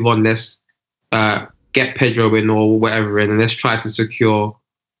 let's move on. Let's get Pedro in or whatever in, and let's try to secure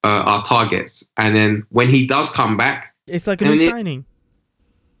our targets. And then when he does come back, it's like a new signing.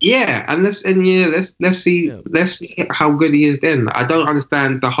 Yeah, and let's see how good he is then. I don't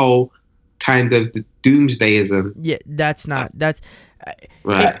understand the whole kind of the doomsdayism. Yeah, that's.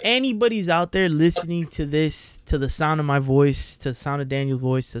 Right. If anybody's out there listening to this, to the sound of my voice, to the sound of Daniel's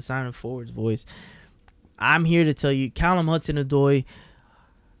voice, to the sound of Ford's voice, I'm here to tell you, Callum Hudson-Odoi,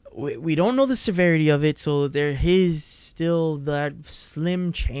 we don't know the severity of it, so there is still that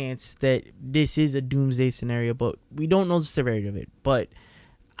slim chance that this is a doomsday scenario, but we don't know the severity of it. But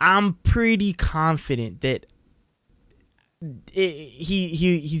I'm pretty confident that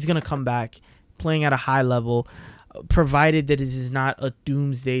he's going to come back playing at a high level, provided that this is not a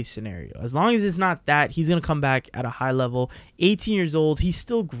doomsday scenario. As long as it's not that, he's going to come back at a high level. 18 years old, he's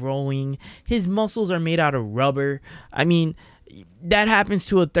still growing. His muscles are made out of rubber. I mean, that happens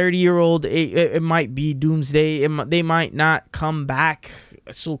to a 30-year-old. It might be doomsday. They might not come back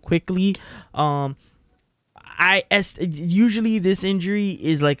so quickly. Usually this injury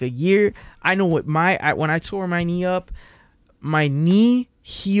is like a year. I know what when I tore my knee up, my knee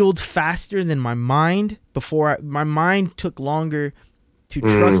healed faster than my mind. My mind took longer to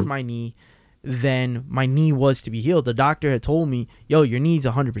trust my knee than my knee was to be healed. The doctor had told me, yo, your knee's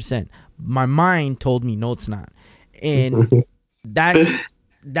 100%. My mind told me, no, it's not. And that's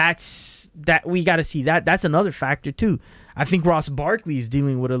we got to see that. That's another factor too. I think Ross Barkley is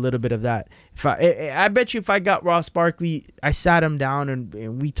dealing with a little bit of that. I bet you if I got Ross Barkley, I sat him down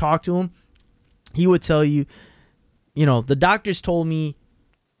and we talked to him, he would tell you, the doctors told me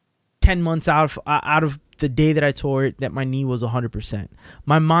 10 months out of the day that I tore it that my knee was 100%.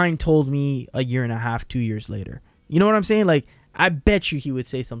 My mind told me a year and a half, 2 years later. You know what I'm saying? Like, I bet you he would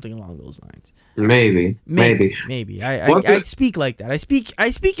say something along those lines. Maybe. I speak like that. I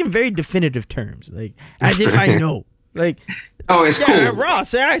speak in very definitive terms, like as if I know. Like, oh, it's cool.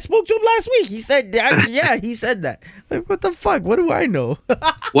 Ross, I spoke to him last week. He said, he said that. Like, what the fuck? What do I know?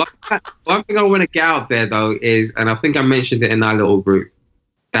 One thing I want to get out there though is, and I think I mentioned it in our little group,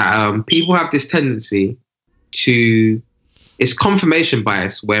 that people have this tendency to, it's confirmation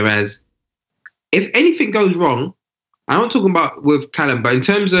bias. Whereas, if anything goes wrong, I'm not talking about with Callum, but in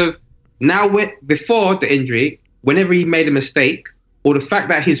terms of now, before the injury, whenever he made a mistake, or the fact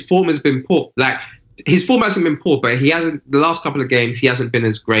that his form has been poor, like his form hasn't been poor, but he hasn't. The last couple of games, he hasn't been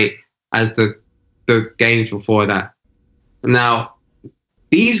as great as the games before that. Now,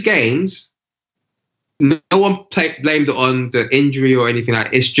 these games, no one blamed it on the injury or anything like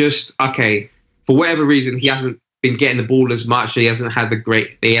that. It's just, okay, for whatever reason, he hasn't been getting the ball as much. He hasn't had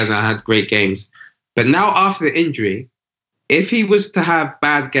great games. But now after the injury, if he was to have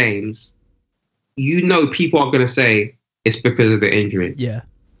bad games, people are going to say it's because of the injury. Yeah.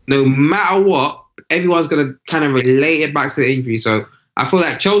 No matter what, everyone's going to kind of relate it back to the injury. So I feel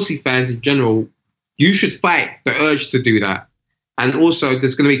like Chelsea fans in general, you should fight the urge to do that. And also,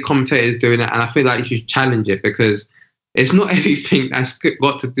 there's going to be commentators doing it, and I feel like you should challenge it because it's not everything that's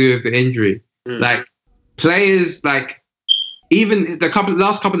got to do with the injury. Like players, like even the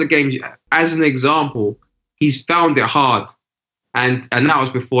last couple of games, as an example, he's found it hard, and that was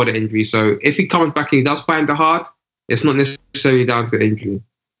before the injury. So if he comes back and he does find it hard, it's not necessarily down to the injury.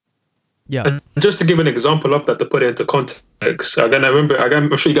 Yeah. And just to give an example of that, to put it into context, again,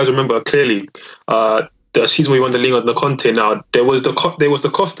 I'm sure you guys remember clearly the season we won the league under Conte. Now there was the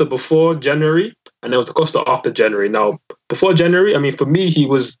Costa before January, and there was the Costa after January. Now before January, I mean, for me, he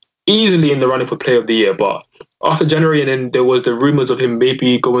was easily in the running for Player of the Year, but after January, and then there was the rumors of him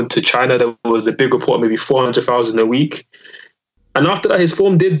maybe going to China. There was a big report, maybe 400,000 a week. And after that, his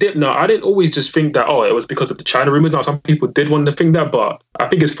form did dip. Now, I didn't always just think that, it was because of the China rumors. Now, some people did want to think that, but I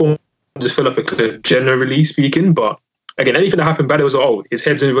think his form just fell off a cliff, generally speaking. But again, anything that happened bad, it was, his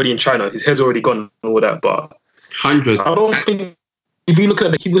head's already in China. His head's already gone and all that. But 100. I don't think, if you look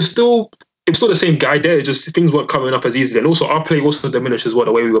at it, it was still the same guy there. Just things weren't coming up as easily. And also, our play also diminished as well,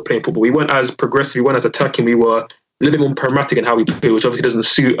 the way we were playing football. We weren't as progressive. We weren't as attacking. We were a little bit more pragmatic in how we play, which obviously doesn't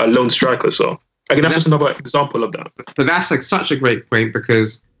suit a lone striker. So again, that's just another example of that. But that's like such a great point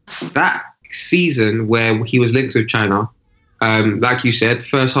because that season where he was linked with China, like you said,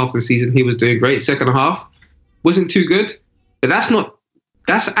 first half of the season he was doing great. Second half wasn't too good. But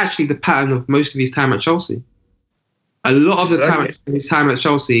that's actually the pattern of most of his time at Chelsea. A lot of the time, his time at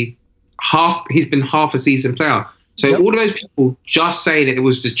Chelsea, he's been half a season player. So all of those people just say that it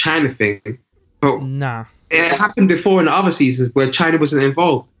was the China thing, but it happened before in the other seasons where China wasn't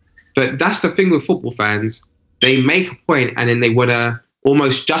involved. But that's the thing with football fans. They make a point and then they want to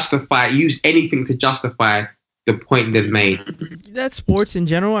almost use anything to justify the point they've made. That's sports in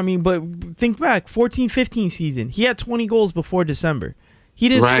general. I mean, but think back, 14-15 season. He had 20 goals before December. He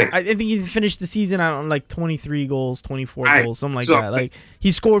didn't. Right. I think he finished the season on like 23 goals, 24 goals, something like that. Like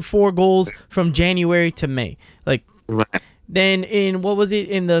he scored 4 goals from January to May. Like then in what was it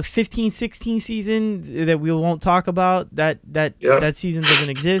in the 15-16 season that we won't talk about that season doesn't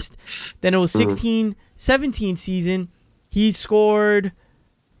exist. Then it was 16-17 season. He scored.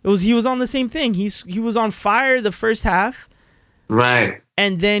 He was on the same thing. He was on fire the first half. Right.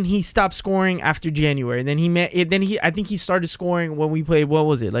 And then he stopped scoring after January. I think he started scoring when we played, what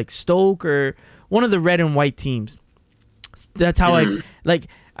was it, like Stoke or one of the red and white teams. That's how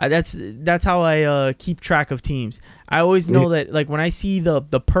that's how I keep track of teams. I always know that like when I see the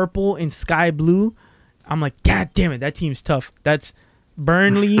purple and sky blue, I'm like, God damn it, that team's tough. That's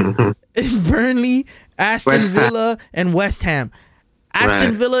Burnley, Aston Villa, and West Ham.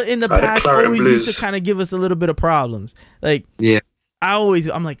 Aston Villa in the past always used to kind of give us a little bit of problems. Like,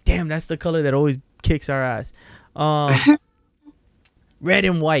 I'm like, damn, that's the color that always kicks our ass. Red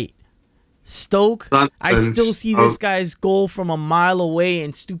and white. Stoke, I still see this guy's goal from a mile away,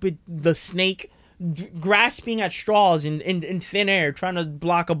 and the snake grasping at straws in thin air, trying to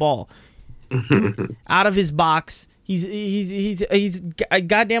block a ball. Out of his box. He's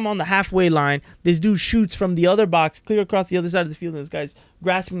goddamn on the halfway line. This dude shoots from the other box, clear across the other side of the field, and this guy's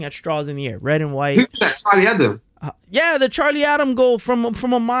grasping at straws in the air, red and white. Who's that? Charlie Adam? The Charlie Adam goal from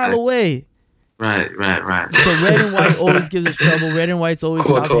a mile away. Right. So red and white always gives us trouble. Red and white's always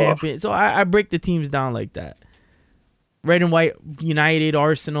Southampton. So I break the teams down like that. Red and white, United,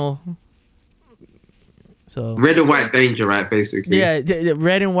 Arsenal. So red and white danger, right? Basically. Yeah, the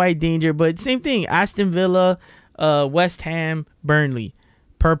red and white danger, but same thing. Aston Villa, West Ham, Burnley,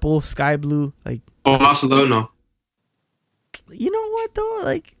 purple, sky blue, like. Or Barcelona. You know what though?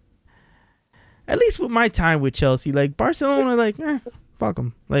 Like, at least with my time with Chelsea, like Barcelona, like, fuck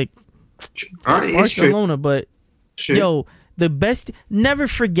them, like. Barcelona, but yo, the best. Never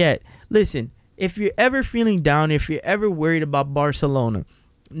forget. Listen, if you're ever feeling down, if you're ever worried about Barcelona,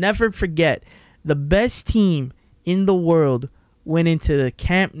 never forget the best team in the world went into the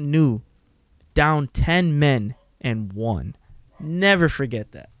Camp Nou down 10 men and won. Never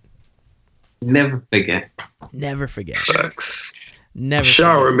forget that. Never forget. Facts. Never.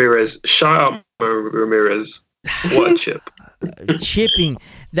 Shout out Ramirez. What a chip. Chipping.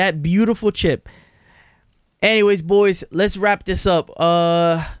 That beautiful chip. Anyways, boys, let's wrap this up.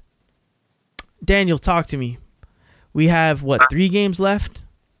 Daniel, talk to me. We have 3 games left?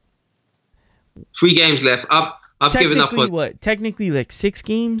 3 games left. I've given up on technically like 6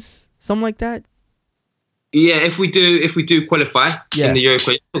 games, something like that. Yeah, if we do qualify in the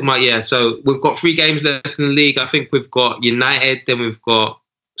Europa. So we've got 3 games left in the league. I think we've got United, then we've got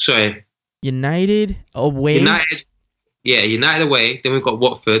United away. United away. Then we've got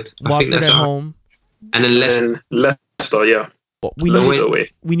Watford. I think that's at home. And then Leicester. Leicester, yeah.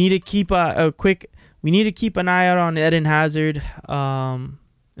 We need to keep a quick. we need to keep an eye out on Eden Hazard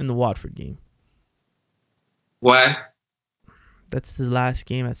in the Watford game. Why? That's the last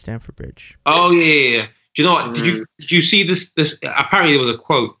game at Stamford Bridge. Oh yeah. Do you know what? Did you see this? Apparently there was a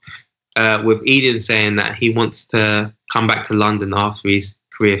quote with Eden saying that he wants to come back to London after his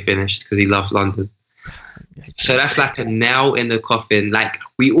career finished because he loves London. So that's like a nail in the coffin. Like,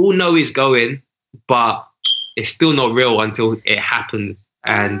 we all know he's going, but it's still not real until it happens.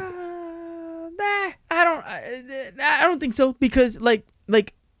 And I don't think so, because like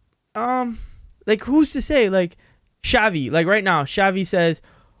who's to say? Like Xavi, like right now, Xavi says,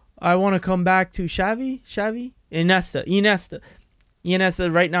 I want to come back to Xavi.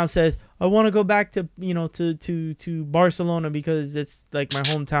 Iniesta right now says, I want to go back to to Barcelona because it's like my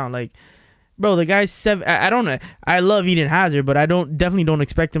hometown. Like, bro, the guy's 7. I don't know. I love Eden Hazard, but I definitely don't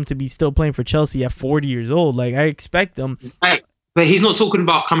expect him to be still playing for Chelsea at 40 years old. Like, I expect him. Right. But he's not talking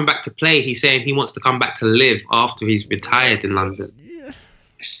about coming back to play. He's saying he wants to come back to live after he's retired in London.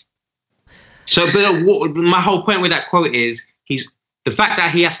 So, but my whole point with that quote is the fact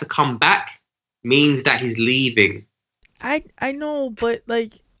that he has to come back means that he's leaving. I know, but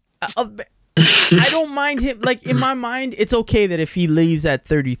like, I don't mind him. Like, in my mind, it's okay that if he leaves at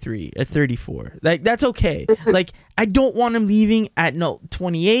 33, at 34, like, that's okay. Like, I don't want him leaving at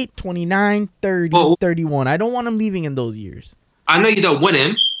 28, 29, 30, 31. I don't want him leaving in those years. I know you don't want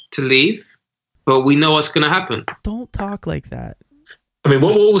him to leave, but we know what's going to happen. Don't talk like that. I mean,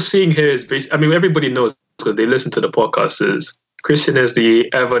 what we're seeing here is basically, I mean, everybody knows because they listen to the podcast, is Christian is the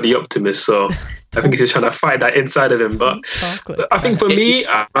optimist. So I think he's just trying to fight that inside of him. But I think for me,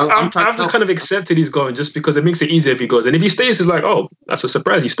 I've just kind of accepted he's going just because it makes it easier if he goes. And if he stays, it's like, oh, that's a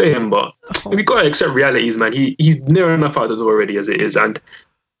surprise, he's staying. But we got to accept realities, man. He's near enough out the door already as it is. And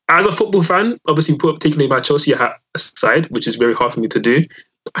as a football fan, obviously, particularly my Chelsea hat aside, which is very hard for me to do,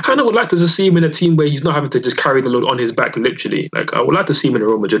 I kind of would like to just see him in a team where he's not having to just carry the load on his back, literally. Like, I would like to see him in a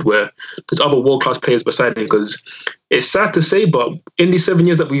Real Madrid where there's other world-class players beside him, because it's sad to say, but in these 7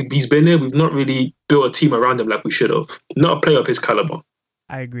 years that he's been here, we've not really built a team around him like we should have. Not a player of his caliber.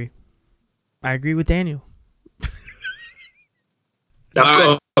 I agree with Daniel. That's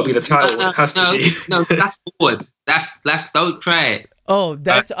got to be the title. It has to be. No, that's forward. That's don't try it. Oh,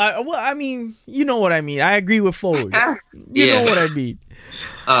 that's I mean, you know what I mean. I agree with forward. You know what I mean.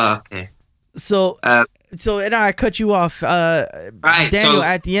 Okay. So and I cut you off. Right, Daniel, so,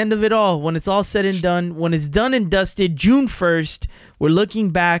 at the end of it all, when it's all said and done, when it's done and dusted, June 1st, we're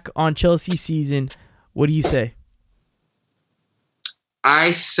looking back on Chelsea season. What do you say?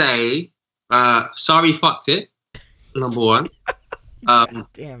 I say, sorry, fucked it. Number one.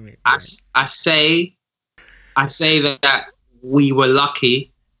 Damn it. I say that we were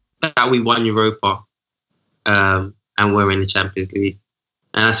lucky that we won Europa, and we're in the Champions League.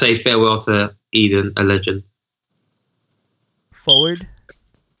 And I say farewell to Eden, a legend. Forward.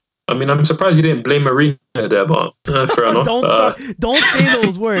 I mean, I'm surprised you didn't blame Mourinho there, but fair enough. Don't say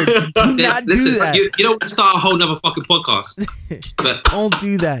those words. Do not do that. You don't want to start a whole nother fucking podcast. But don't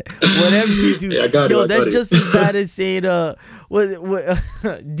do that. Whatever you do, yeah, that's just as bad as saying,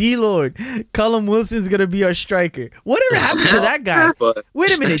 D-Lord, Callum Wilson's gonna be our striker. Whatever happened to that guy?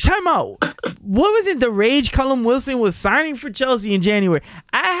 Wait a minute, time out. What was it? The rage Callum Wilson was signing for Chelsea in January.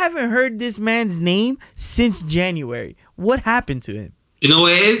 I haven't heard this man's name since January. What happened to him? You know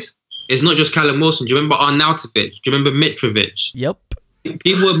what it is? It's not just Callum Wilson. Do you remember Arnautovic? Do you remember Mitrovic? Yep.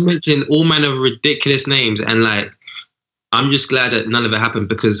 People have mentioned all manner of ridiculous names, and like, I'm just glad that none of it happened,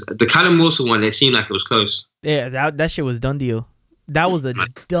 because the Callum Wilson one, it seemed like it was close. Yeah, that shit was done deal. That was a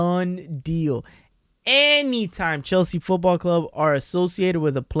done deal. Anytime Chelsea Football Club are associated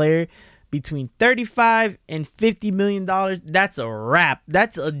with a player between $35 and $50 million, that's a wrap.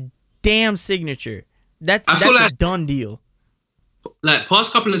 That's a damn signature. That's a done deal. Like,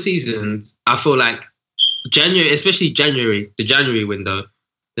 past couple of seasons, I feel like January, especially January, the January window,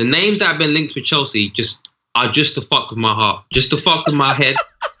 the names that have been linked with Chelsea are just to fuck with my heart, just to fuck with my head.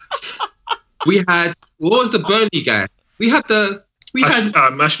 We had, what was the Burnley guy? We had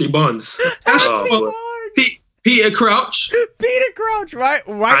Ashley Barnes. Peter Crouch. Peter Crouch, right?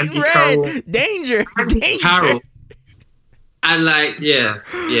 White and red. Carroll. Danger. Carroll. And like, yeah.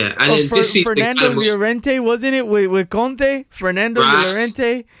 And then this season, Fernando Llorente, wasn't it, with Conte? Fernando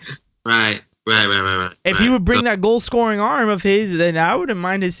Llorente. Right. If he would bring that goal-scoring arm of his, then I wouldn't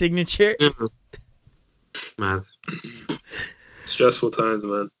mind his signature. Man. Stressful times,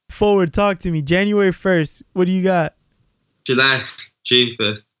 man. Forward, talk to me. January 1st, what do you got? June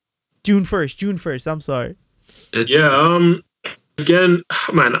 1st. June 1st, I'm sorry. Yeah, again,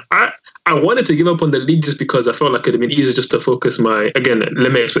 man, I wanted to give up on the league just because I felt like it would have been easier just to focus limit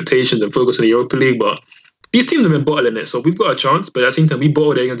expectations and focus on the Europa League. But these teams have been bottling it, so we've got a chance. But at the same time, we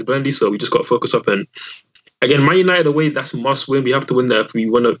bottled it against Burnley, so we just got to focus up. And again, Man United away, that's a must win. We have to win that if we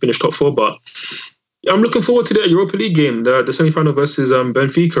want to finish top 4. But I'm looking forward to the Europa League game, the semi-final versus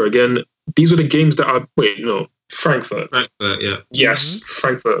Benfica. Again, these were the games that Frankfurt. Frankfurt, yeah. Yes,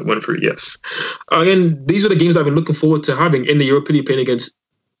 Frankfurt went through, yes. Again, these are the games I've been looking forward to having in the Europa League, playing against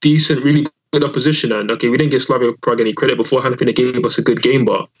decent, really good opposition. And okay, we didn't give Slavia Prague any credit beforehand. I think they gave us a good game,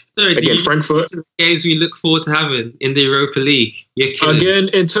 but again, Frankfurt. Games we look forward to having in the Europa League. Don't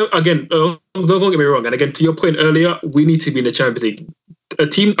get me wrong. And again, to your point earlier, we need to be in the Champions League.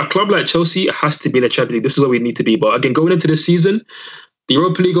 A club like Chelsea has to be in the Champions League. This is where we need to be. But again, going into this season, the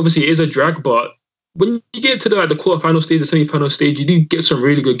Europa League obviously is a drag, but when you get to the quarterfinal stage, the semi-final stage, you do get some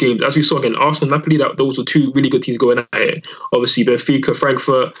really good games. As we saw again, Arsenal, Napoli, those were 2 really good teams going at it. Obviously, Benfica,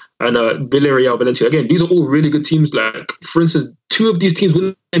 Frankfurt, and Villarreal, Valencia. Again, these are all really good teams. Like, for instance, 2 of these teams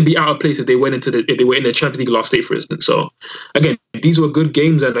wouldn't be out of place if they were in the Champions League last state, for instance. So, again, these were good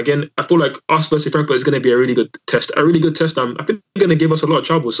games. And again, I feel like us versus Frankfurt is going to be a really good test. I think they're going to give us a lot of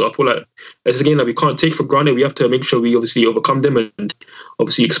trouble. So I feel like it's a game that we can't take for granted. We have to make sure we obviously overcome them and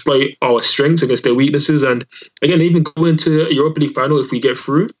obviously exploit our strengths against their weaknesses. And again, even go into a Europa League final if we get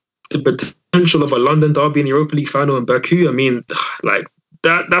through. The potential of a London derby in the Europa League final in Baku, I mean, like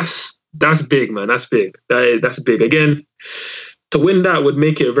that's big, man. That's big. That's big. Again, to win that would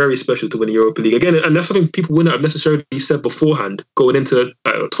make it very special to win the Europa League. Again, and that's something people wouldn't have necessarily said beforehand going into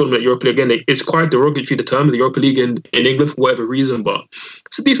a tournament Europa League. Again, it's quite derogatory the term, the Europa League in England for whatever reason, but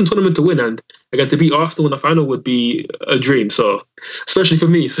it's a decent tournament to win. And again, to beat Arsenal in the final would be a dream. So, especially for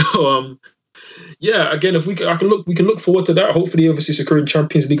me. So, yeah, again, if we can look forward to that. Hopefully, obviously, securing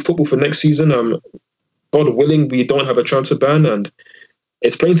Champions League football for next season. God willing, we don't have a transfer ban, and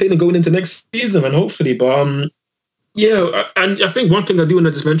it's plain sailing going into next season, and hopefully, but yeah, and I think one thing I do want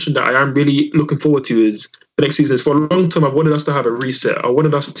to just mention that I am really looking forward to is the next season. Is for a long time, I've wanted us to have a reset. I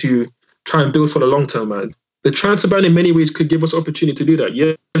wanted us to try and build for the long term, man. The transfer ban in many ways could give us opportunity to do that.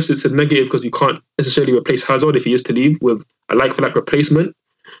 Yes, it's a negative because we can't necessarily replace Hazard if he is to leave with a like-for-like replacement.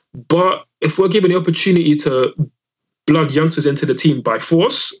 But if we're given the opportunity to plug youngsters into the team by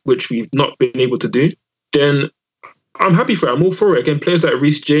force, which we've not been able to do, then I'm happy for it. I'm all for it. Again, players like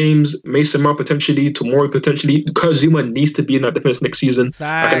Reece James, Mason Mount potentially, Tomori potentially. Kurt Zuma needs to be in that defense next season.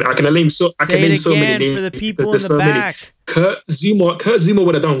 I can name so many names for the people in the back. Kurt Zuma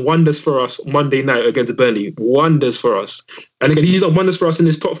would have done wonders for us Monday night against Burnley. Wonders for us. And again, he's done wonders for us in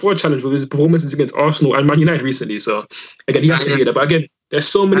his top 4 challenge with his performances against Arsenal and Man United recently. So again, he has to be there. But again, there's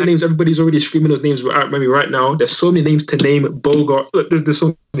so many names. Everybody's already screaming those names maybe right now. There's so many names to name. Bogart. There's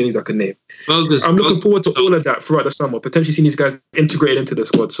so many names I can name. I'm looking forward to all of that throughout the summer. Potentially seeing these guys integrated into the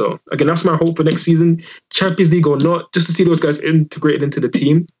squad. So again, that's my hope for next season. Champions League or not, just to see those guys integrated into the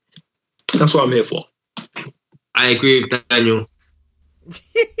team. That's what I'm here for. I agree with Daniel.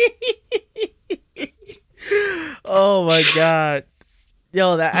 Oh my God.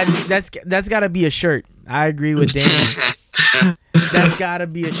 Yo, that's gotta be a shirt. I agree with Daniel. That's gotta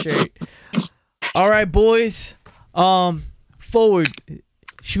be a shirt. All right, boys. Forward.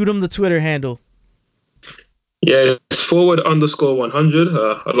 Shoot him the Twitter handle. Yeah, it's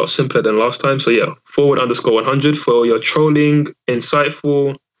forward_100. A lot simpler than last time. So yeah, forward_100 for your trolling,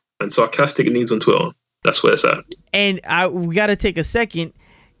 insightful, and sarcastic needs on Twitter. That's where it's at. And we got to take a second.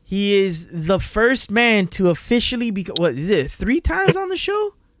 He is the first man to officially be. What is it? 3 times on the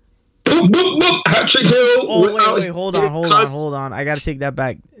show? Hat-trick hero. Oh wait, hold on. I got to take that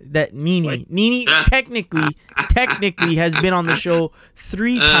back. That Nini technically has been on the show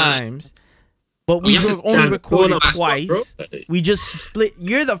 3 times, but we've only recorded twice. We just split.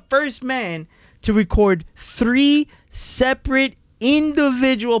 You're the first man to record 3 separate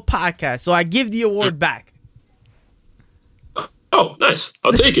individual podcasts, so I give the award back. Oh, nice!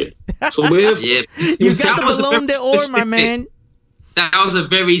 I'll take it. So we have. Yeah, you got the Ballon d'Or, my man. That was a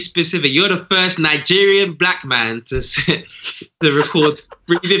very specific. You're the first Nigerian black man to record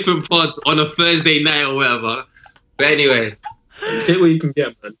 3 different pods on a Thursday night or whatever. But anyway, take what you can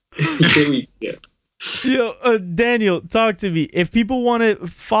get, man. Take what you can get. Yo, Daniel, talk to me. If people want to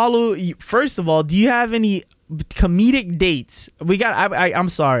follow you, first of all, do you have any comedic dates? I'm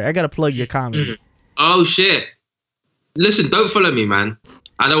sorry, I gotta plug your comedy. Oh shit! Listen, don't follow me, man.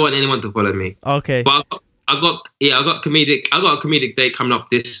 I don't want anyone to follow me. Okay. But I got a comedic date coming up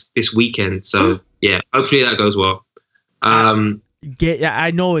this weekend. So yeah, hopefully that goes well.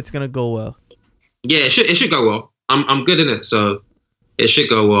 I know it's gonna go well. Yeah, it should go well. I'm good in it, so it should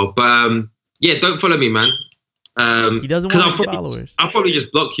go well. But yeah, don't follow me, man. He doesn't want any followers. I'll probably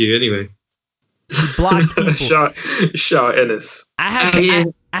just block you anyway. He blocks people. shout Ennis. I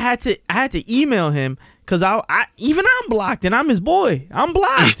had to email him because even I'm blocked and I'm his boy. I'm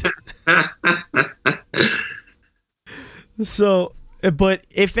blocked. So, but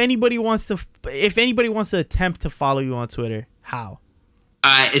if anybody wants to attempt to follow you on Twitter, how?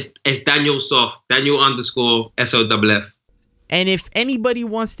 It's Daniel Soft, Daniel_SOFF. And if anybody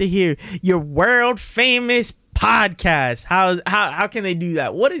wants to hear your world famous podcast, how can they do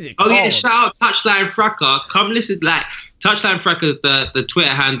that? What is it called? Oh yeah, shout out Touchline Fracker. Come listen. Like Touchline Fracker is the Twitter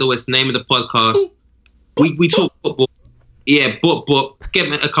handle. It's the name of the podcast. We talk football. Yeah, book.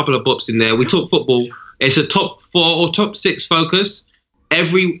 Get a couple of books in there. We talk football. It's a top 4 or top 6 focus.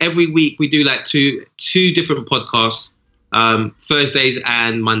 Every week we do like two different podcasts. Thursdays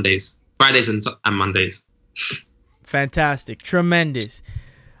and Mondays, Fridays and Mondays. Fantastic, tremendous.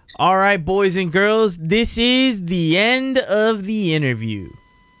 All right, boys and girls, this is the end of the interview.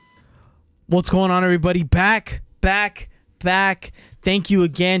 What's going on, everybody? Back. Thank you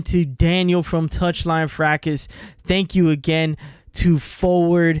again to Daniel from Touchline Fracas. Thank you again to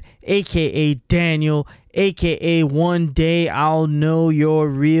Forward, aka Daniel, aka One Day I'll Know Your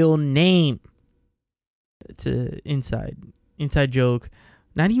Real Name. It's an inside joke.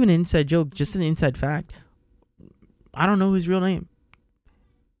 Not even an inside joke, just an inside fact. I don't know his real name.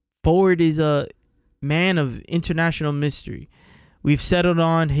 Forward is a man of international mystery. We've settled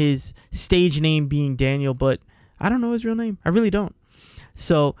on his stage name being Daniel, but I don't know his real name. I really don't.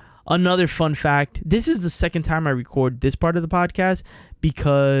 So, another fun fact. This is the second time I record this part of the podcast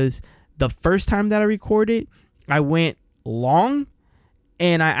because the first time that I recorded, I went long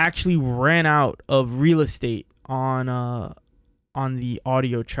and I actually ran out of real estate on the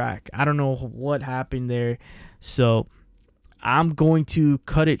audio track. I don't know what happened there. So I'm going to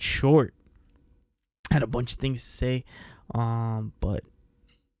cut it short. I had a bunch of things to say, but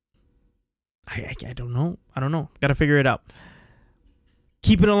I don't know. Got to figure it out.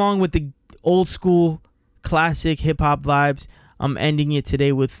 Keeping along with the old school classic hip hop vibes, I'm ending it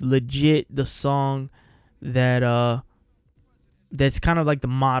today with Legit, the song that's kind of like the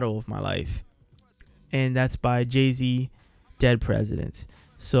motto of my life. And that's by Jay-Z, Dead Presidents.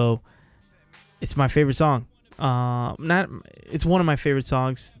 So it's my favorite song. It's one of my favorite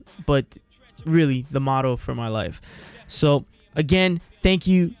songs, but really the motto for my life. So again, thank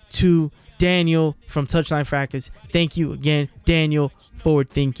you to Daniel from Touchline Fracas. Thank you again, Daniel,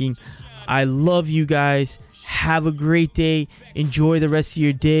 Forward Thinking. I love you guys. Have a great day. Enjoy the rest of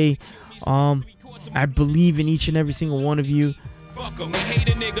your day. I believe in each and every single one of you.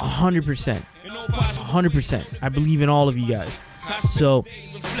 100%. 100%. I believe in all of you guys. So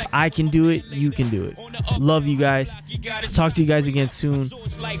I can do it, you can do it. Love you guys. Talk to you guys again soon.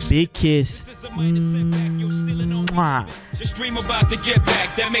 Big kiss. Mwah. Just dream about to get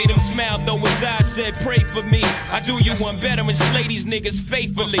back. That made him smile, though his eyes said, pray for me. I do you one better and slay these niggas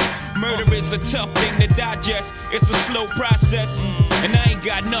faithfully. Murder is a tough thing to digest. It's a slow process. And I ain't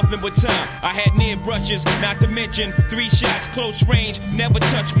got nothing but time. I had near brushes, not to mention 3 shots, close range, never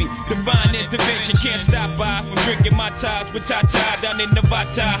touch me. Divine intervention, can't stop by from drinking my ties with Tata down in Nevada.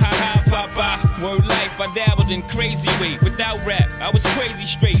 Ha ha, papa. Word life, I dabbled in crazy way. Without rap, I was crazy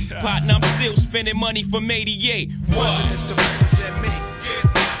straight. Partner, I'm still spending money from 88. Presidents to represent me.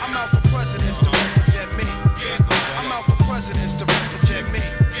 I'm out for presidents to represent me. I'm out for presidents to represent me.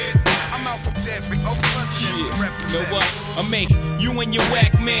 I'm out for every presidents to represent me. Know what? I make you and your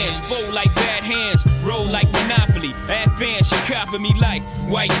whack mans fold like bad hands, roll like Monopoly. Advance, you copy me like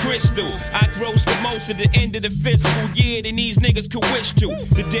white crystal. I gross the most at the end of the fiscal year than these niggas could wish to.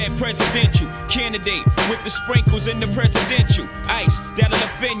 The dead presidential candidate with the sprinkles in the presidential ice that'll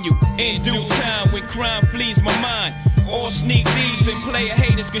offend you in due time when crime flees my mind. All sneak thieves and player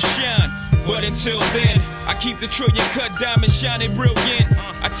haters can shine. But until then, I keep the trillion cut diamond shining brilliant.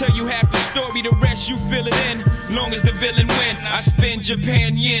 I tell you half the story, the rest you fill it in. Long as the villain win, I spend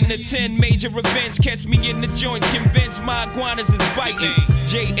Japan yen to 10 major events. Catch me in the joints, convinced my iguanas is biting.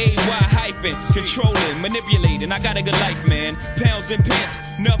 J-A-Y hyphen, controlling, manipulating. I got a good life, man. Pounds and pence,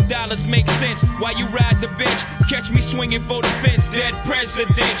 enough dollars make sense. While you ride the bench, catch me swinging for the fence. Dead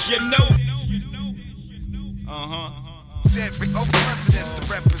presidents, you know. Every presidents to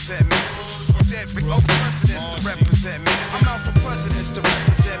represent me. Every presidents to represent me. I'm out for presidents to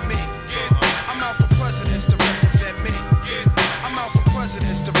represent me. I'm out for presidents to represent me. I'm out for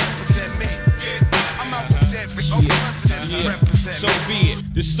presidents to represent me. I'm out for every presidents to represent me. So be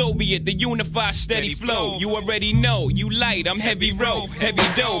it, the Soviet, the unified steady flow. You already know, you light, I'm heavy row, heavy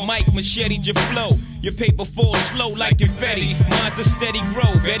dough, Mike machete your flow. Your paper falls slow like confetti. Mine's a steady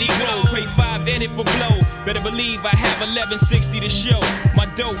grow, Betty grow. Pay 5 in it for blow. Better believe I have 1160 to show. My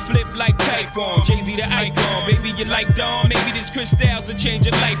dough flip like Typhon. Jay-Z the icon. Baby, you like Dawn? Maybe this crystals will change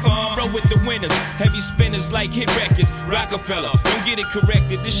your life on. Roll with the winners. Heavy spinners like hit records. Rockefeller. Don't get it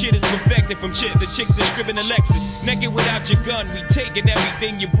corrected. This shit is perfected from chicks to chicks that stripping the Lexus. Naked without your gun. We taking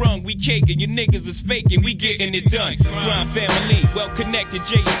everything you brung. We caking. You niggas is faking. We getting it done. Crime family. Well connected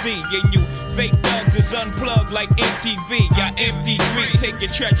JC. And you fake thugs is unplugged like MTV. Got MD3. Take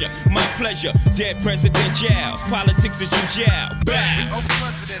your treasure. My pleasure. Dead President Giles. Politics is your jail. Bow. Old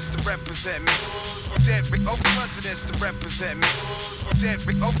presidents to represent me. Dead old presidents to represent me. Dead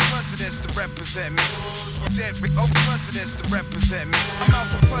old presidents to represent me. Dead old presidents to represent me. I'm out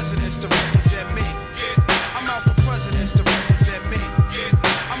for presidents to represent me.